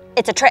 but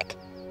it's a trick.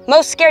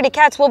 Most scaredy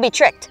cats will be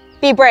tricked.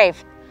 Be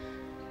brave.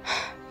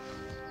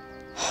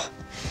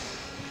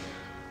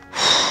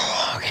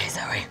 Okay,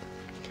 Zoe.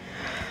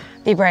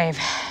 Be brave.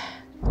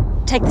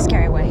 Take the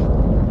scary way.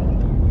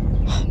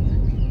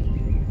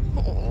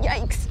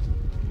 Yikes.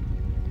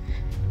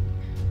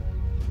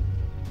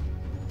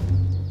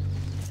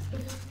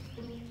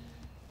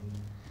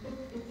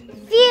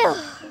 Phew!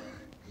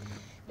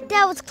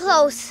 That was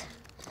close.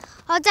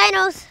 Our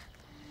dinos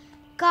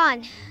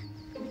gone.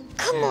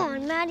 Come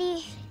on,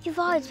 Maddie. You've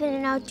always been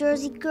an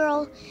outdoorsy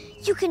girl.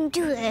 You can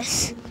do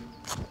this.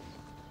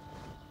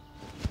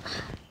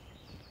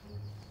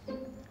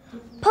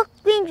 Park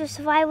Ranger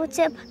survival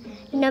tip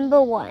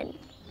number 1.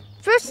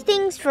 First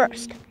things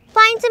first,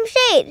 find some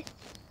shade.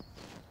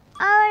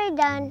 Already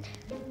done.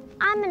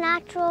 I'm a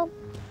natural.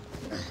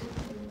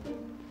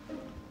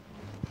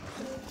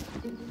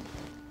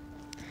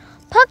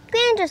 Park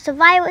Ranger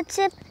survival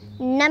tip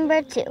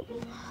number 2.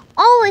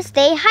 Always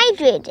stay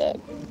hydrated.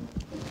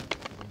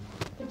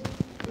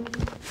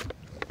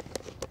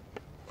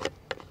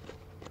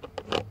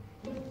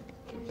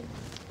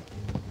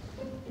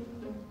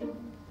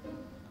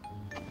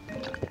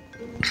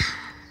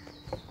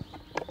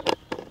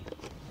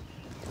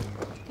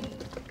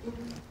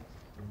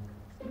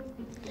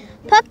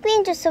 Park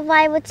Ranger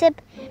survival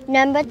tip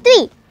number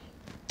 3.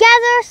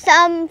 Gather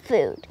some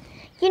food.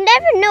 You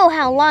never know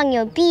how long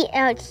you'll be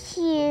out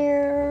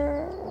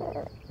here.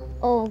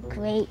 Oh,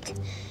 great.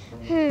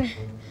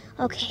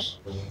 Okay,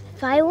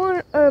 if I were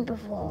an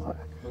herbivore,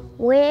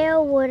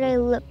 where would I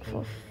look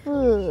for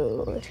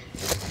food?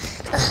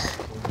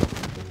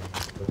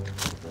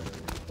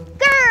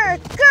 Grr,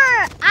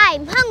 grr,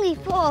 I'm hungry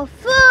for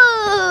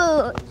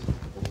food.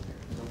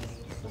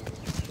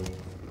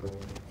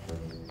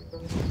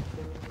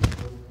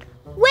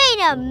 Wait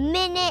a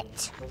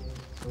minute.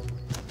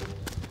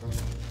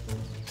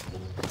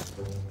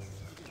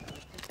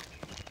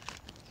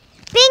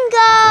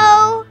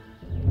 Bingo!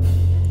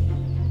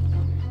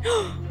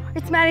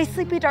 It's Maddie's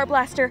sleepy dart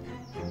blaster.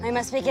 I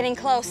must be getting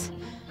close.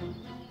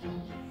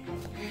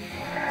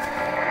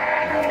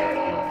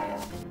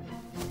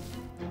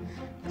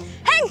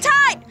 Hang tight!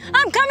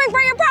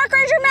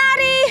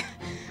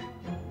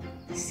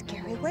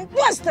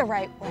 the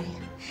right way.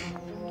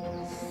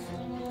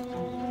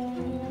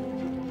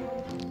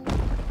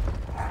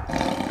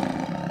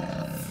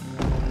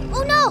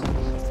 Oh no!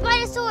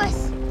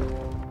 Spinosaurus!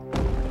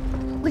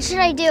 What should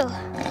I do?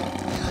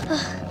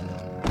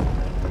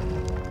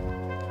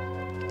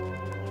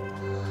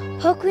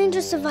 Park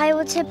Ranger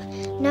survival tip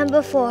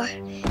number 4.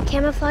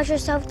 Camouflage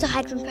yourself to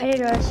hide from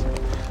predators.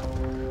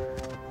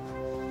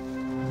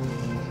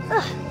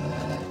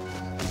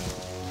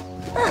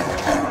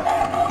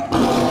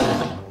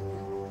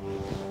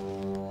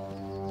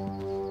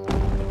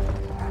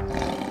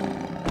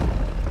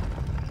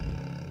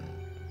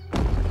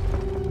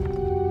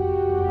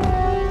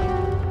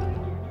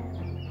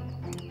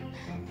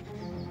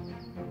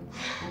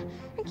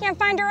 I can't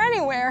find her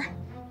anywhere.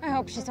 I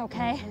hope she's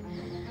okay.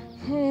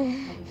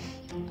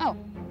 Oh,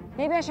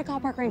 maybe I should call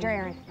Park Ranger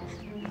Aaron.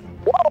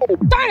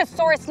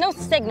 Dinosaurs, no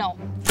signal.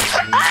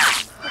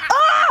 Ah!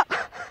 Ah!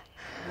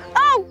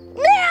 Oh,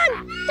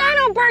 man!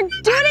 Dino bird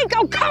duty,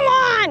 go, come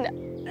on!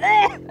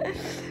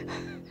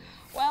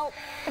 Well,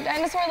 the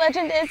dinosaur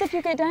legend is if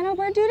you get dino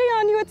bird duty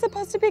on you, it's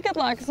supposed to be good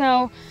luck,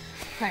 so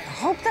I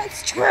hope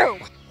that's true.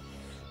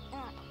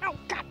 Oh,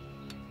 God.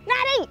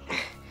 Natty!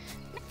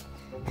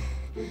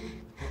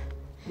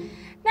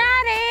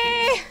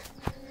 Natty!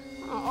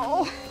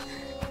 Oh.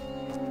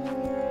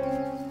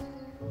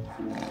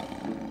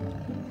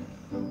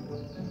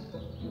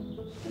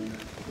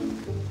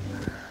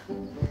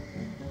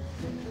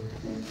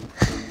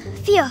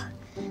 Phew,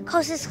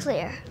 coast is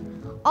clear.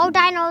 All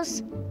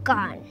dinos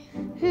gone.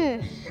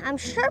 I'm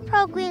sure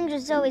Park Ranger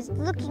Zoe's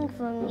looking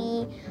for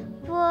me,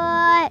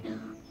 but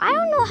I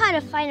don't know how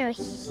to find her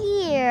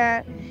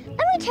here. Let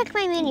me check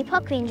my mini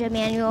Park Ranger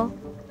manual.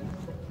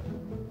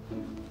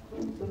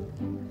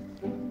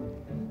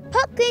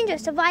 Park Ranger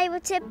survival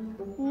tip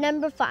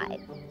number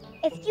 5.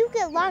 If you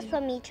get lost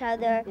from each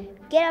other,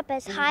 get up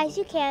as high as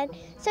you can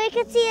so you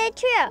can see the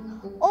trail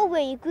or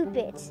where your group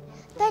is.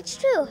 That's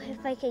true.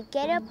 If I could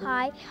get up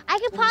high, I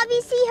could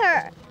probably see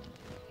her.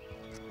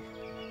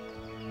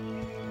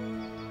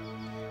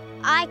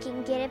 I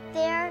can get up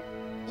there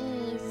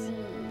easy.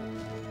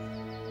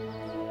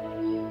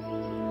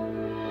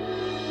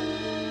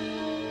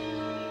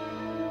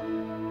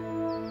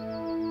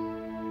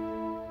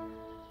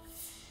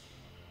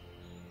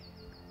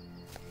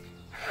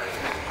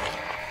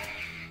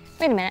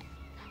 Wait a minute.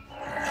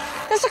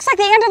 This looks like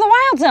the end of the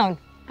wild zone.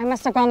 I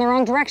must have gone the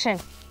wrong direction.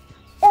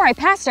 Or I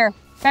passed her.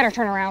 Better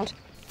turn around.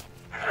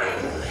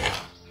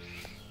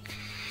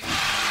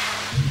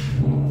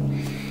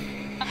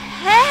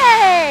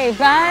 Hey,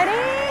 buddy.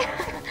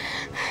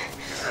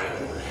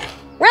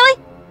 Really?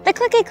 The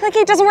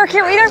clicky doesn't work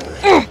here either?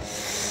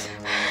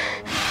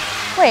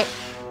 Wait.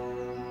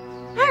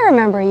 I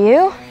remember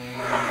you.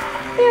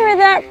 You were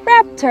that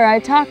raptor I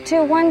talked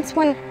to once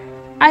when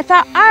I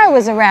thought I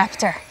was a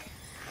raptor.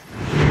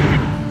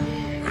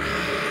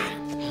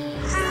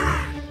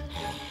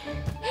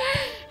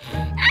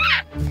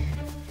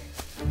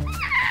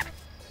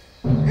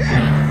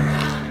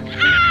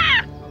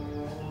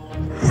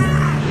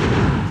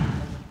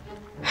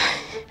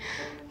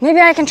 Maybe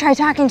I can try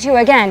talking to you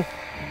again.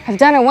 I've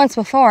done it once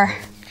before.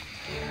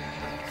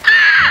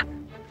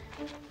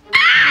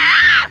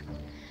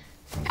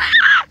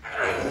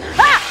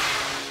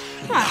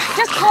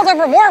 Just called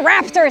over more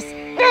raptors.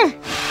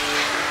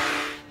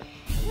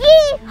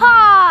 Yeehaw!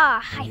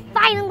 I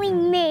finally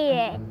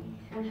made it.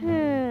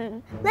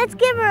 Let's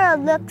give her a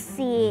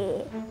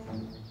look-see.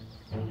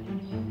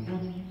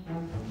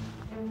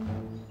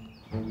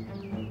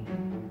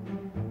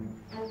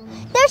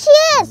 There she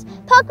is!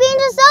 Park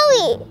Ranger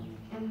Zoe!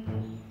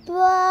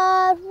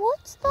 But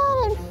what's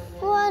that in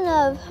front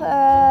of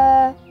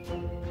her?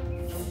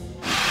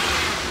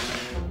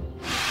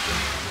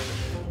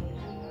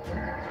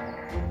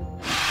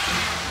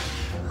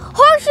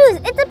 Horseshoes!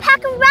 It's a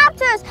pack of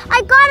raptors!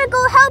 I gotta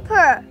go help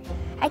her!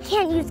 I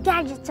can't use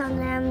gadgets on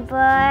them,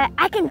 but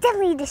I can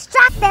definitely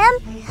distract them.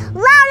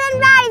 Loud and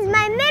Ride is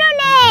my middle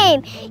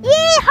name!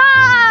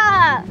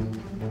 Yeehaw!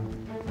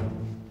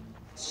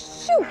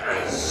 Shoo!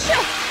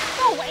 Shoo!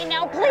 Go away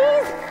now,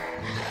 please!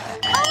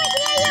 Over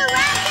here, you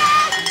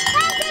raptors!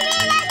 Come to me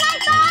like my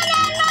phone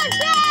and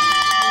motion!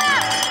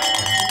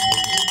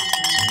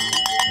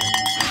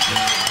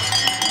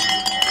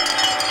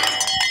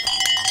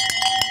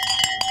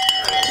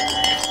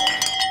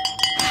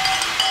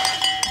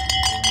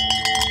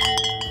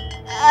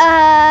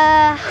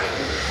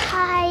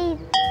 Hi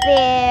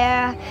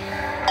there.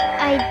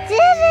 I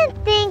didn't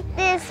think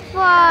this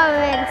far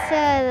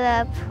into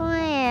the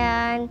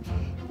plan.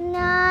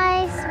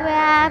 Nice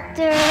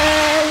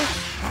raptors.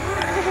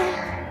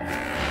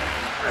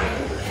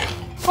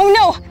 Oh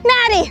no,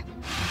 Natty!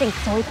 Think,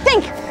 Zoe,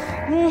 think!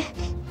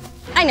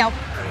 I know.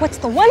 What's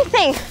the one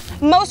thing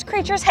most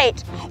creatures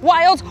hate,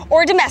 wild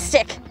or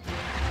domestic?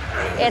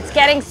 It's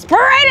getting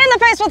sprayed in the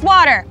face with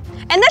water.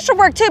 And this should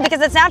work too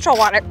because it's natural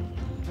water.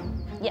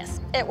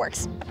 Yes, it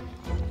works.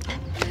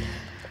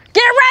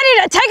 Get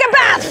ready to take a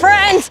bath,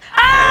 friends!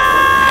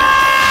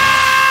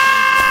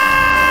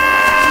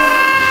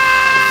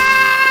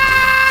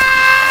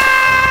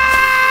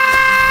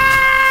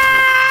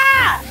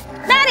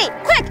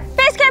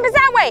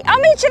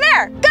 meet you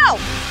there. Go!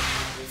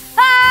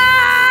 Ah!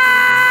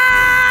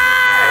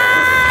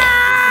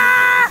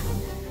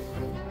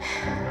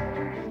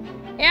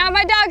 Yeah,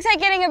 my dog's like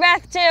getting a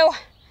bath too.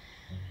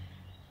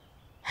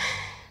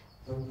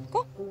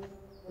 Go.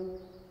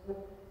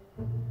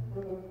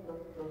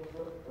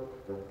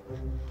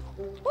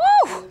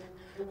 Woo!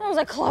 That was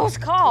a close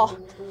call.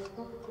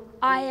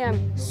 I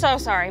am so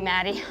sorry,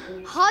 Maddie.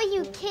 Are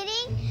you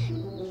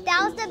kidding?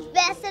 That was the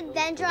best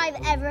adventure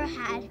I've ever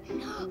had.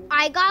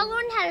 I gotta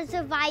learn how to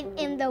survive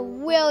in the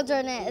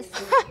wilderness.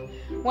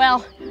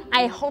 Well,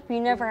 I hope you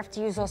never have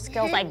to use those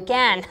skills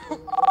again.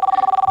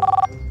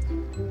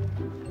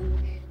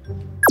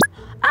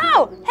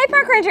 Oh, hey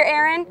Park Ranger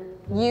Aaron.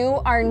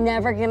 You are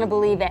never gonna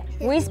believe it.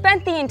 We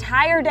spent the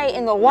entire day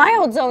in the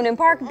wild zone in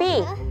Park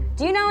B.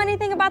 Do you know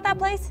anything about that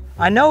place?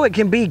 I know it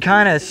can be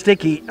kind of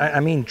sticky,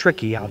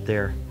 tricky out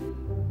there.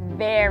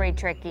 Very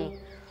tricky.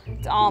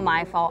 It's all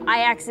my fault.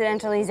 I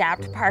accidentally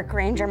zapped Park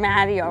Ranger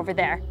Maddie over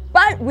there.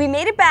 But we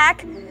made it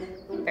back,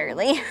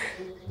 barely.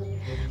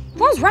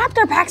 Those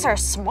raptor packs are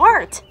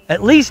smart.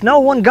 At least no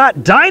one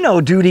got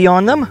dino duty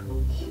on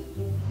them.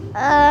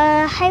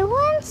 I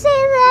wouldn't say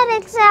that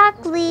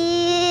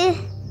exactly.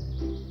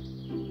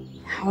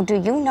 How do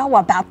you know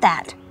about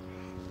that?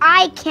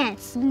 I can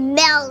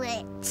smell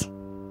it.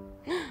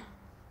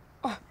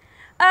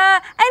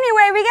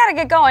 Anyway, we gotta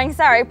get going.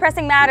 Sorry,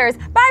 pressing matters.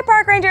 Bye,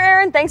 Park Ranger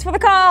Aaron. Thanks for the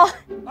call.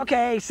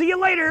 Okay, see you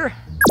later.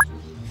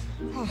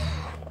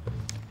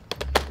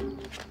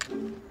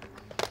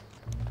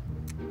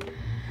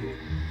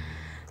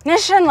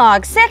 Mission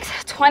log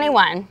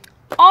 621.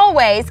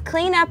 Always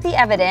clean up the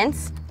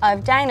evidence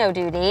of dino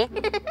duty,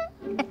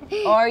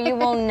 or you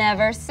will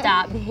never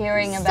stop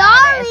hearing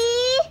about it.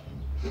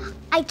 Sorry!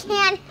 I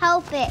can't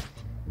help it.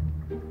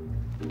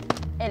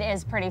 It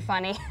is pretty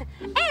funny.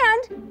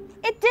 And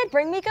it did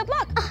bring me good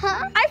luck.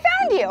 I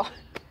found you.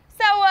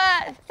 So,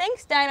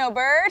 thanks, Dino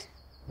Bird.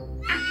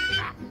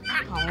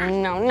 Oh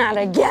no, not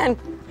again.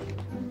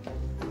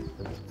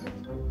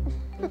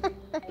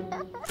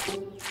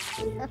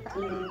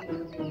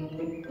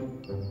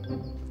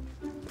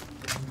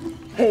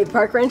 Hey,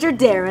 Park Ranger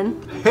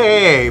Darren.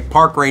 Hey,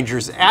 Park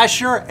Rangers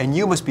Asher, and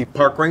you must be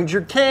Park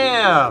Ranger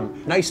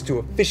Cam. Nice to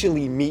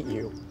officially meet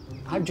you.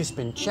 I've just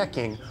been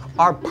checking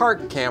our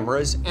park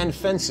cameras and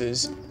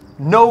fences.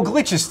 No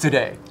glitches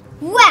today.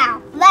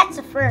 Wow, that's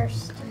a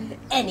first.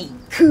 Any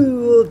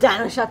cool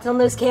dino shots on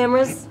those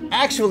cameras?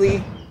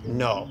 Actually,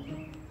 no.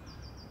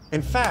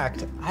 In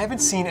fact, I haven't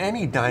seen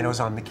any dinos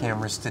on the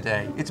cameras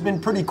today. It's been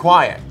pretty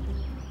quiet.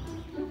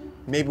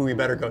 Maybe we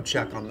better go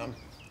check on them.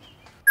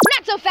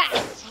 Not so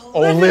fast.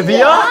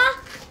 Olivia?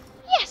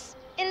 Yes,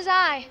 it is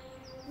I,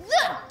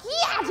 the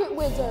Gadget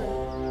Wizard.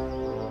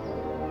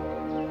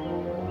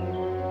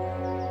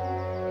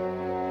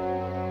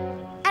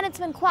 And it's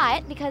been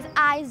quiet because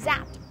I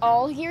zapped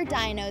all your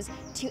dinos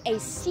to a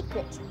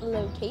secret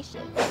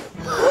location.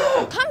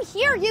 Come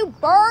here, you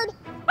bird!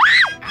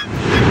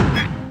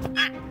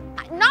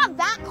 Not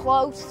that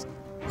close.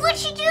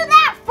 What'd you do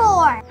that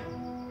for?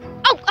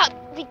 Oh,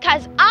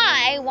 because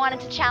I wanted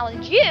to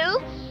challenge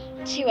you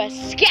to a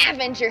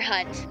scavenger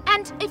hunt.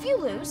 And if you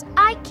lose,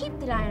 I keep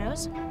the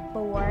dinos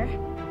forever.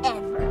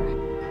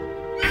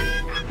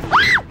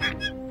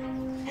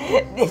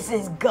 This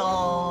is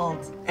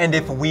gold. And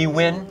if we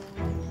win?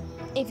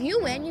 If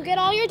you win, you get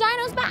all your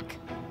dinos back.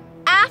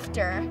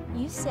 After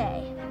you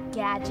say,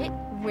 Gadget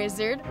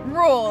Wizard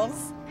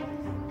rules.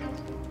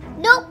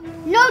 Nope,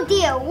 no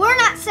deal. We're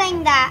not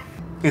saying that.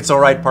 It's all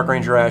right, Park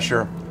Ranger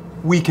Asher.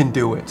 We can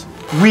do it.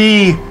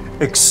 We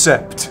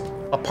accept.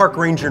 A park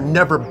ranger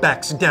never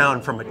backs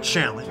down from a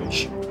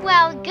challenge.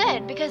 Well,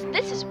 good, because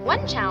this is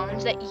one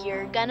challenge that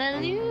you're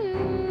gonna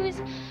lose.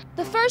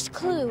 The first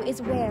clue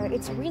is where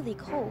it's really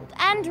cold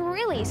and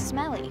really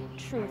smelly,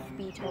 truth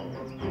be told.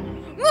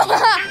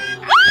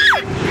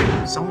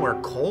 Somewhere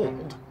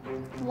cold.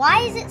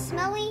 Why is it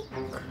smelly?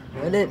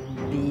 Could it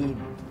be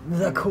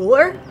the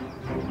cooler?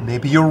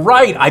 Maybe you're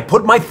right. I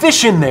put my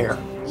fish in there.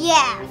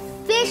 Yeah,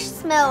 fish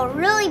smell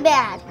really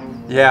bad.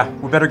 Yeah,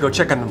 we better go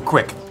check on them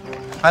quick.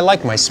 I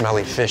like my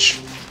smelly fish.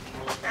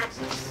 That's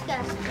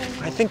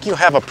disgusting. I think you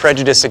have a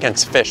prejudice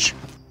against fish.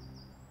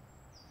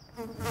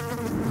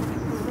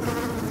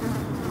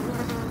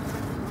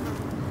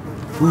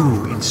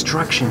 Ooh,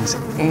 instructions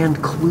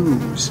and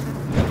clues.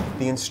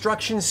 The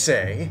instructions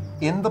say,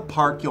 in the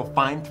park you'll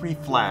find 3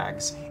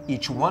 flags.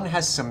 Each one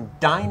has some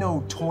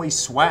dino toy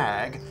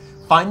swag.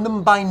 Find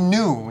them by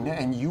noon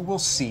and you will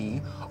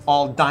see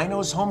all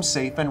dinos home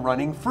safe and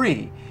running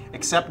free.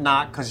 Except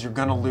not, because you're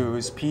gonna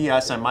lose.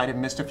 P.S. I might have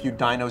missed a few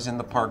dinos in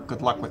the park.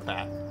 Good luck with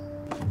that.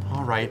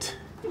 All right.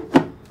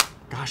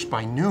 Gosh,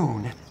 by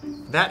noon,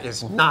 that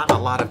is not a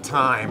lot of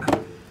time.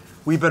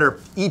 We better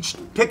each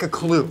pick a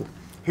clue.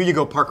 Here you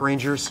go, Park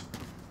Rangers.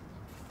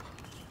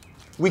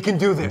 We can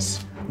do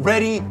this.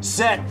 Ready,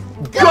 set,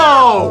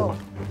 go!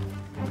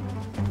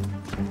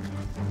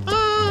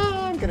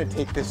 I'm gonna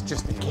take this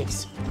just in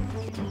case.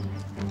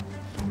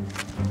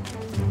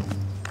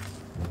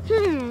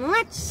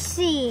 Let's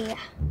see.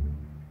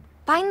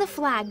 Find the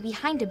flag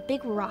behind a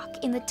big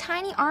rock in the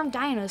tiny armed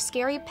dino's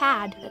scary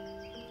pad.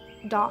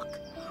 Dock.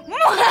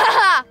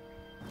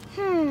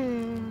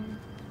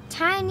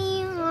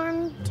 Tiny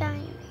armed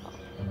dino.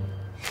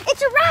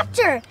 It's a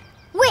raptor!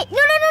 Wait, no,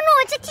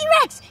 it's a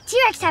T-Rex!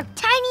 T-Rex have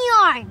tiny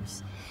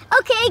arms.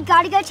 Okay,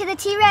 gotta go to the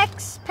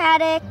T-Rex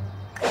paddock.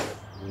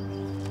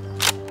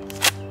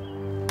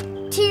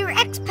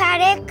 T-Rex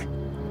paddock.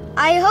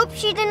 I hope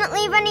she didn't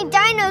leave any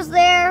dinos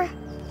there.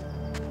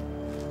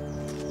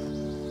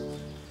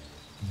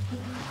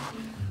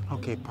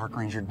 Okay, Park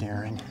Ranger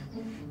Darren,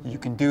 you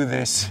can do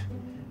this.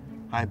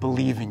 I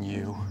believe in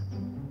you.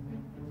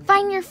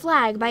 Find your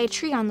flag by a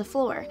tree on the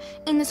floor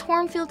in this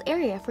horn-filled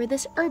area for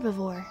this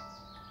herbivore.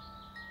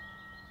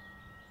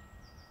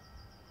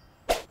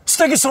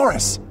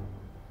 Stegosaurus!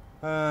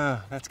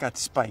 That's got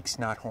spikes,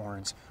 not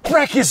horns.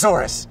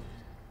 Brachiosaurus!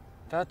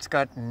 That's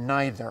got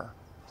neither.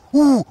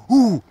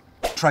 Ooh!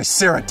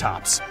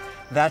 Triceratops.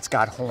 That's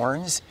got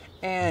horns,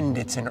 and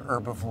it's an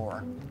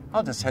herbivore.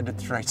 I'll just head to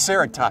the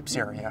Triceratops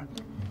area.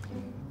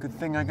 Good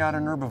thing I got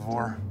an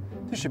herbivore.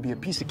 This should be a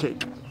piece of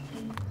cake.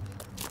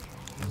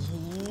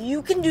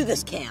 You can do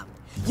this, Cam.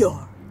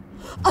 You're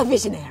a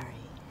visionary.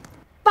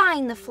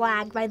 Find the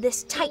flag by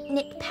this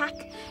tight-knit pack.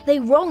 They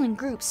roll in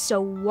groups,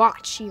 so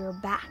watch your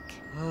back.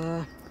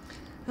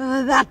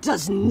 That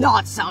does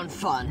not sound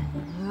fun.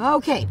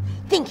 Okay,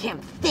 think, Cam,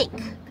 think.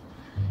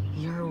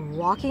 You're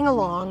walking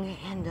along,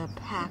 and a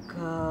pack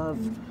of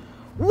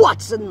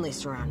what suddenly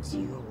surrounds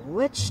you?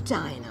 Which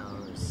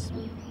dinos?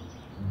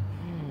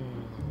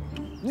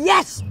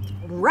 Yes!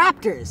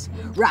 Raptors!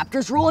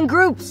 Raptors roll in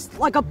groups,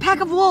 like a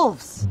pack of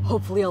wolves.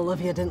 Hopefully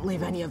Olivia didn't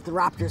leave any of the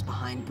raptors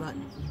behind, but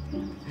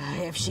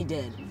if she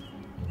did,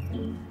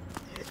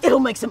 it'll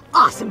make some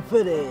awesome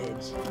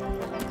footage.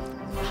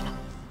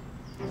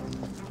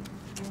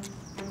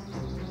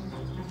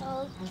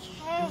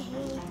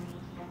 Okay.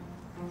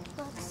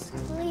 Looks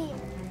clear.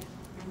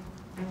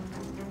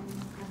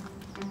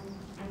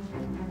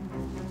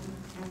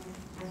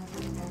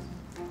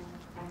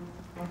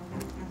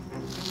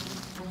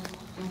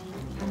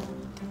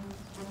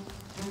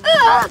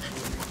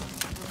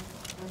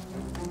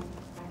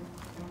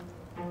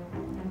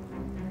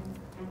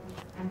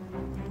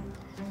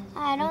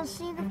 I don't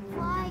see the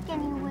flag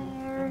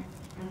anywhere.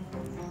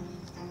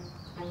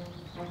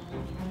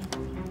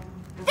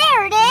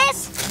 There it is!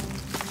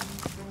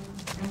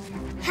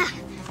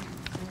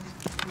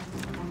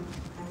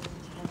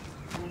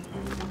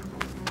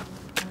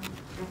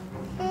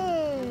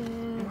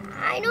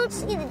 I don't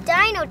see the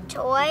dino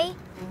toy.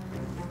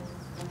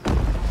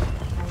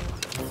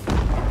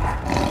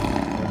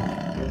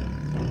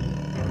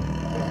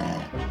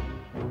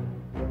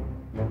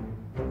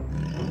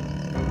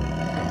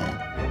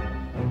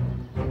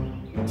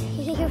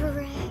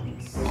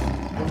 T-Rex.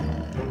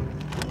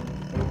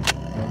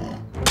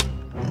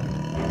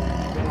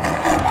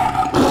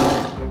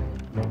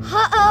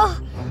 Uh-oh.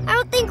 I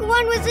don't think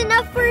one was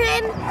enough for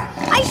him.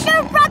 I should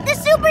have brought the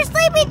super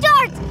sleepy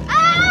darts.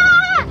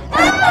 Ah!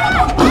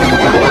 Ah!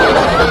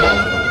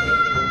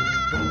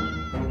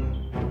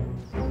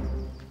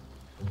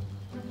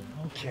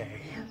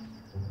 Okay,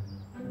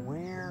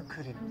 where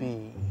could it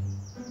be?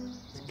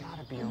 It's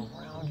gotta be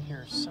around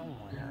here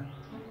somewhere.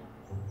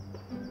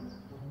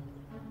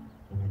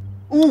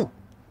 Ooh,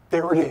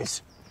 there it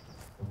is.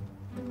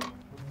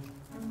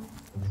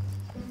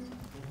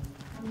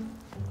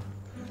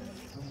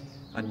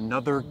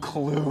 Another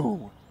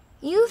clue.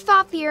 You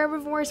thought the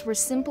herbivores were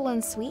simple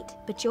and sweet,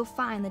 but you'll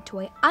find the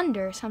toy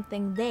under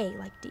something they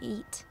like to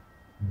eat.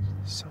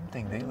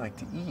 Something they like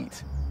to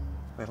eat.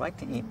 They like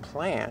to eat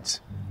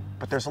plants,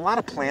 but there's a lot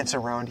of plants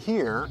around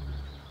here.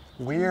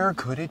 Where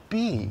could it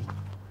be?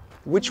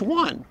 Which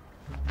one?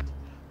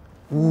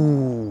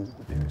 Ooh,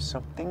 there's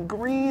something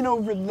green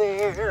over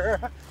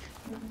there.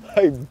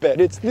 I bet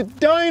it's the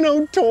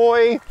Dino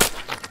toy.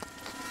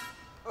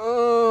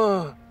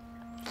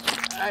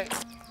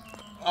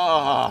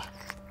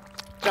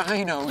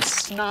 Dino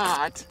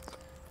snot.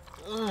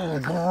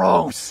 Ugh,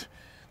 gross.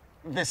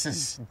 This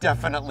is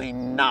definitely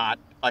not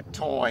a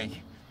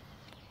toy.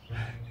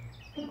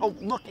 Oh,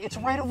 look, it's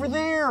right over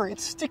there.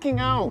 It's sticking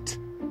out.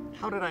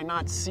 How did I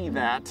not see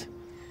that?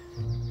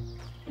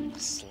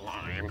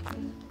 Slime.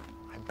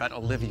 I bet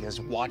Olivia's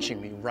watching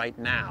me right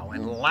now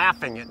and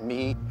laughing at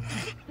me.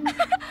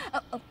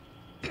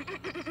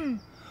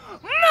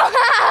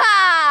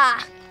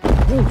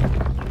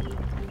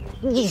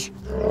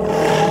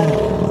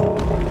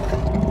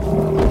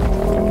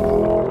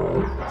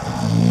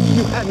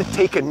 You had to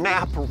take a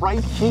nap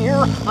right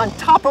here on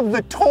top of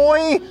the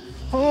toy?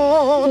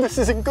 Oh, this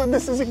isn't good,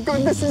 this isn't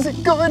good, this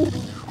isn't good.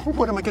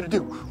 What am I gonna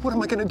do? What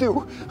am I gonna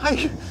do?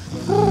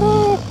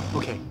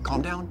 Okay,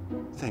 calm down,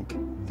 think.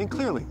 Think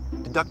clearly,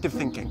 deductive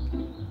thinking.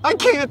 I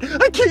can't.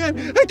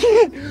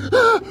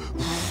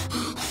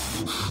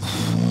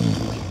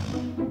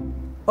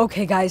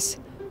 Okay, guys,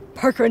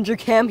 Park Ranger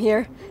Cam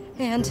here,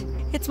 and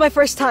it's my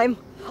first time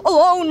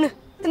alone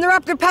in the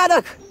raptor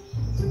paddock.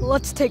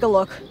 Let's take a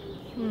look.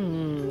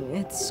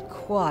 It's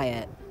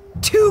quiet.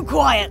 Too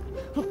quiet!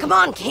 Come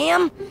on,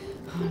 Cam!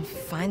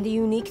 Find the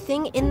unique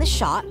thing in the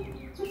shot.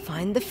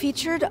 Find the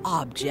featured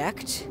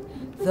object.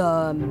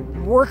 The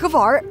work of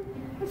art.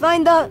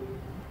 Find the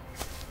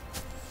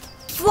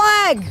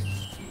flag!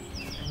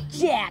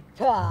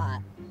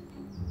 Jackpot!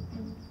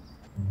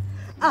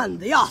 And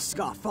the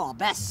Oscar for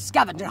Best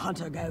Scavenger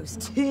Hunter goes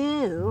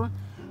to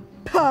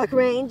Park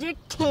Ranger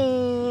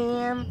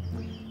Cam.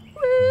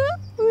 Woo,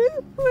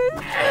 woo, woo.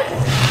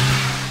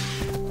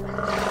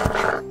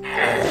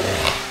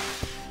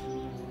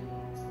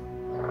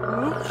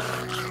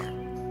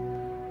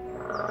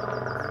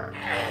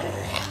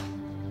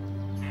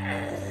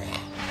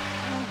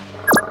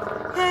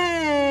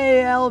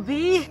 Hey,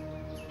 LB.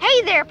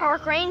 Hey there,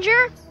 Park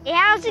Ranger. Hey,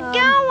 how's it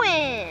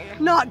going?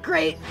 Not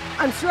great.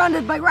 I'm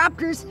surrounded by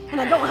raptors, and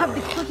I don't have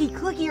the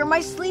clicky or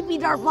my sleepy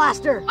dart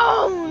blaster.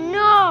 Oh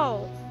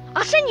no!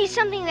 I'll send you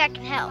something that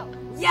can help.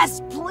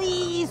 Yes,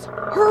 please.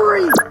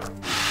 Hurry.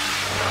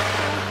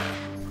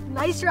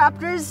 Nice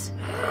raptors.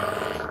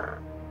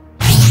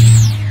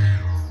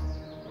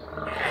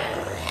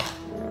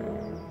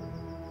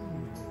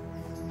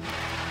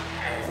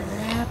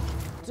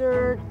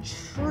 Raptor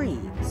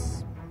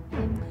trees.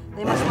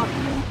 They must not be.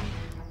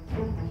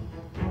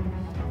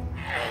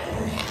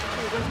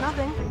 There's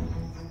nothing.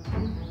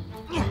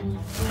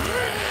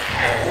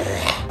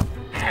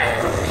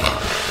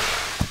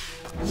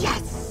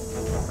 Yes!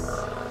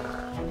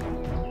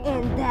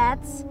 And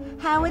that's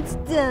how it's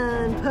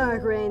done,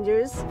 Park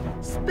Rangers.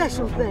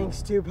 Special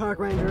thanks to Park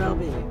Ranger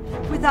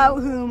LB,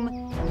 without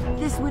whom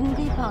this wouldn't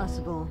be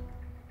possible.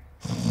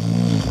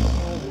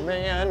 Oh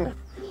man,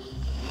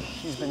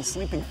 she's been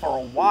sleeping for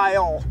a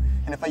while.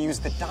 And if I use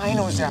the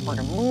Dino Zapper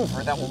to move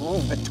her, that will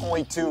move the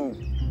toy too.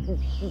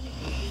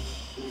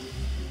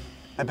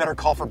 I better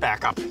call for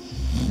backup.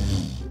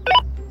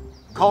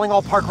 Calling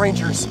all park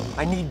rangers.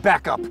 I need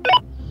backup.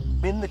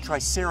 I'm in the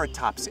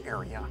Triceratops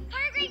area.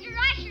 Park Ranger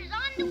Usher's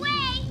on the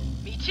way.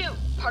 Me too.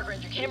 Park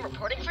Ranger Cam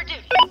reporting for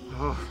duty.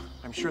 Oh,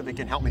 I'm sure they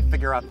can help me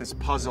figure out this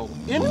puzzle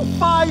in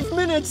 5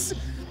 minutes.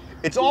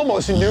 It's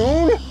almost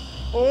noon.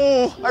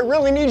 Oh, I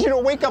really need you to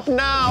wake up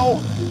now.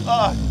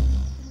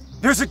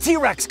 There's a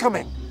T-Rex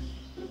coming.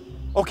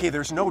 Okay,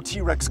 there's no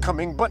T-Rex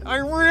coming, but I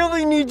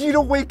really need you to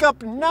wake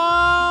up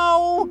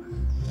now.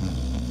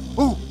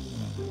 Ooh,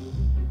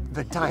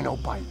 the Dino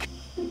bike.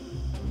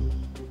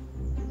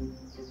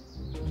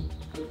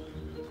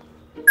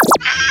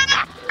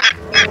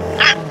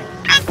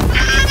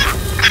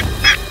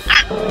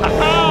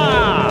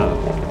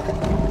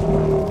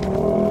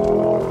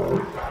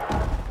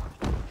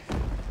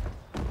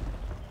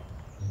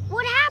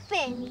 What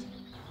happened?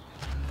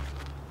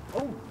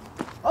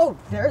 Oh,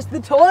 there's the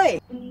toy.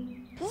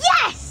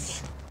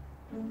 Yes!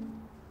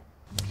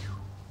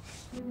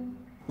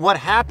 What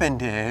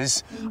happened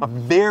is a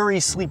very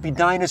sleepy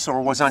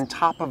dinosaur was on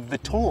top of the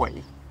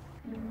toy.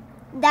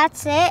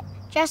 That's it?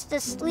 Just a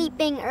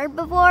sleeping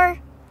herbivore?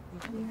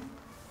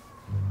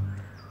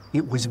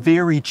 It was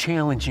very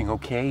challenging,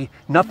 okay?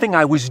 Nothing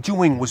I was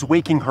doing was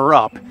waking her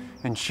up,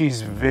 and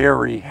she's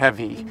very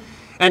heavy.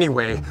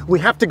 Anyway, we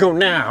have to go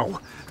now.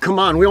 Come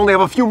on, we only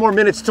have a few more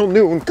minutes till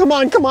noon. Come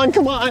on, come on,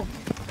 come on.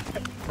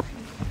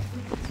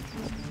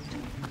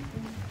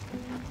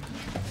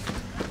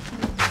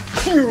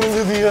 Here,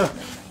 Olivia.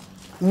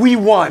 We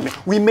won.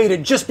 We made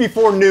it just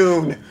before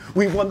noon.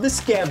 We won the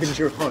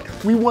scavenger hunt.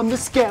 We won the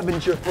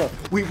scavenger hunt.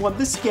 We won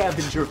the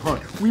scavenger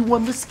hunt. We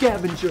won the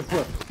scavenger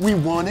hunt. We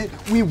won it.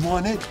 We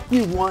won it.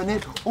 We won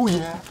it. Oh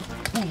yeah.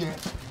 Oh yeah.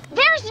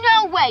 There's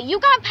no way you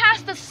got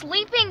past the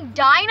sleeping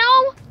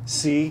dino?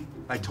 See?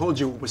 I told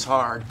you it was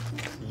hard.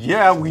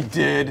 Yeah, we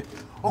did.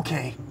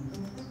 Okay.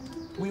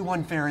 We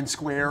won fair and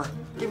square.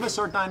 Give us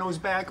our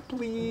dinos back,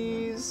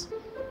 please.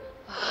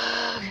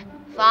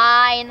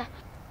 Fine.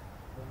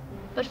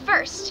 But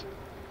first,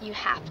 you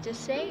have to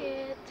say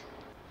it.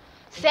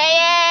 Say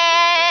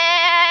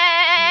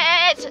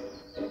it!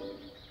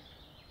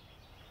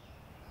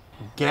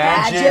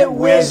 Gadget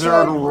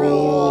Wizard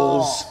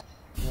rules.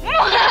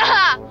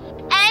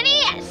 And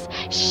yes,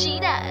 she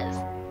does.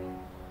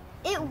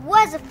 It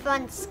was a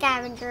fun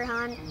scavenger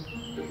hunt.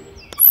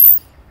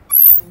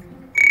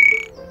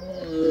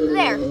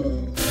 There.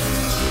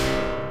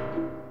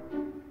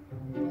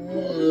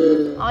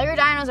 All your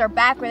dinos are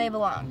back where they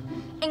belong,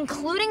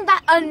 including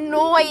that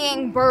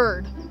annoying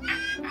bird.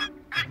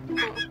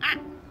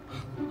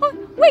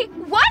 Wait,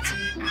 what?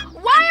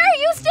 Why are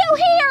you still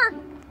here?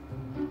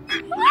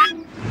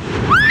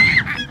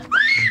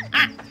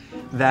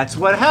 That's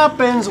what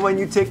happens when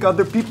you take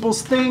other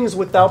people's things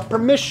without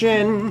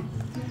permission.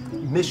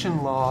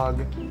 Mission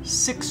log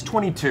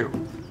 622.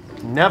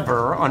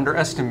 Never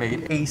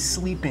underestimate a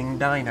sleeping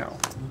dino.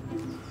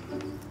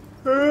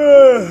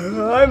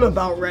 I'm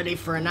about ready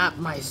for a nap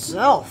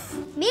myself.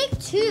 Me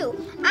too.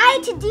 I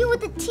had to deal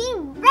with the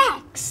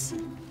T-Rex.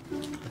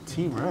 A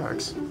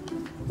T-Rex?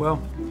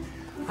 Well,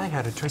 I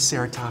had a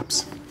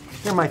Triceratops.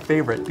 They're my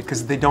favorite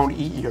because they don't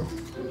eat you.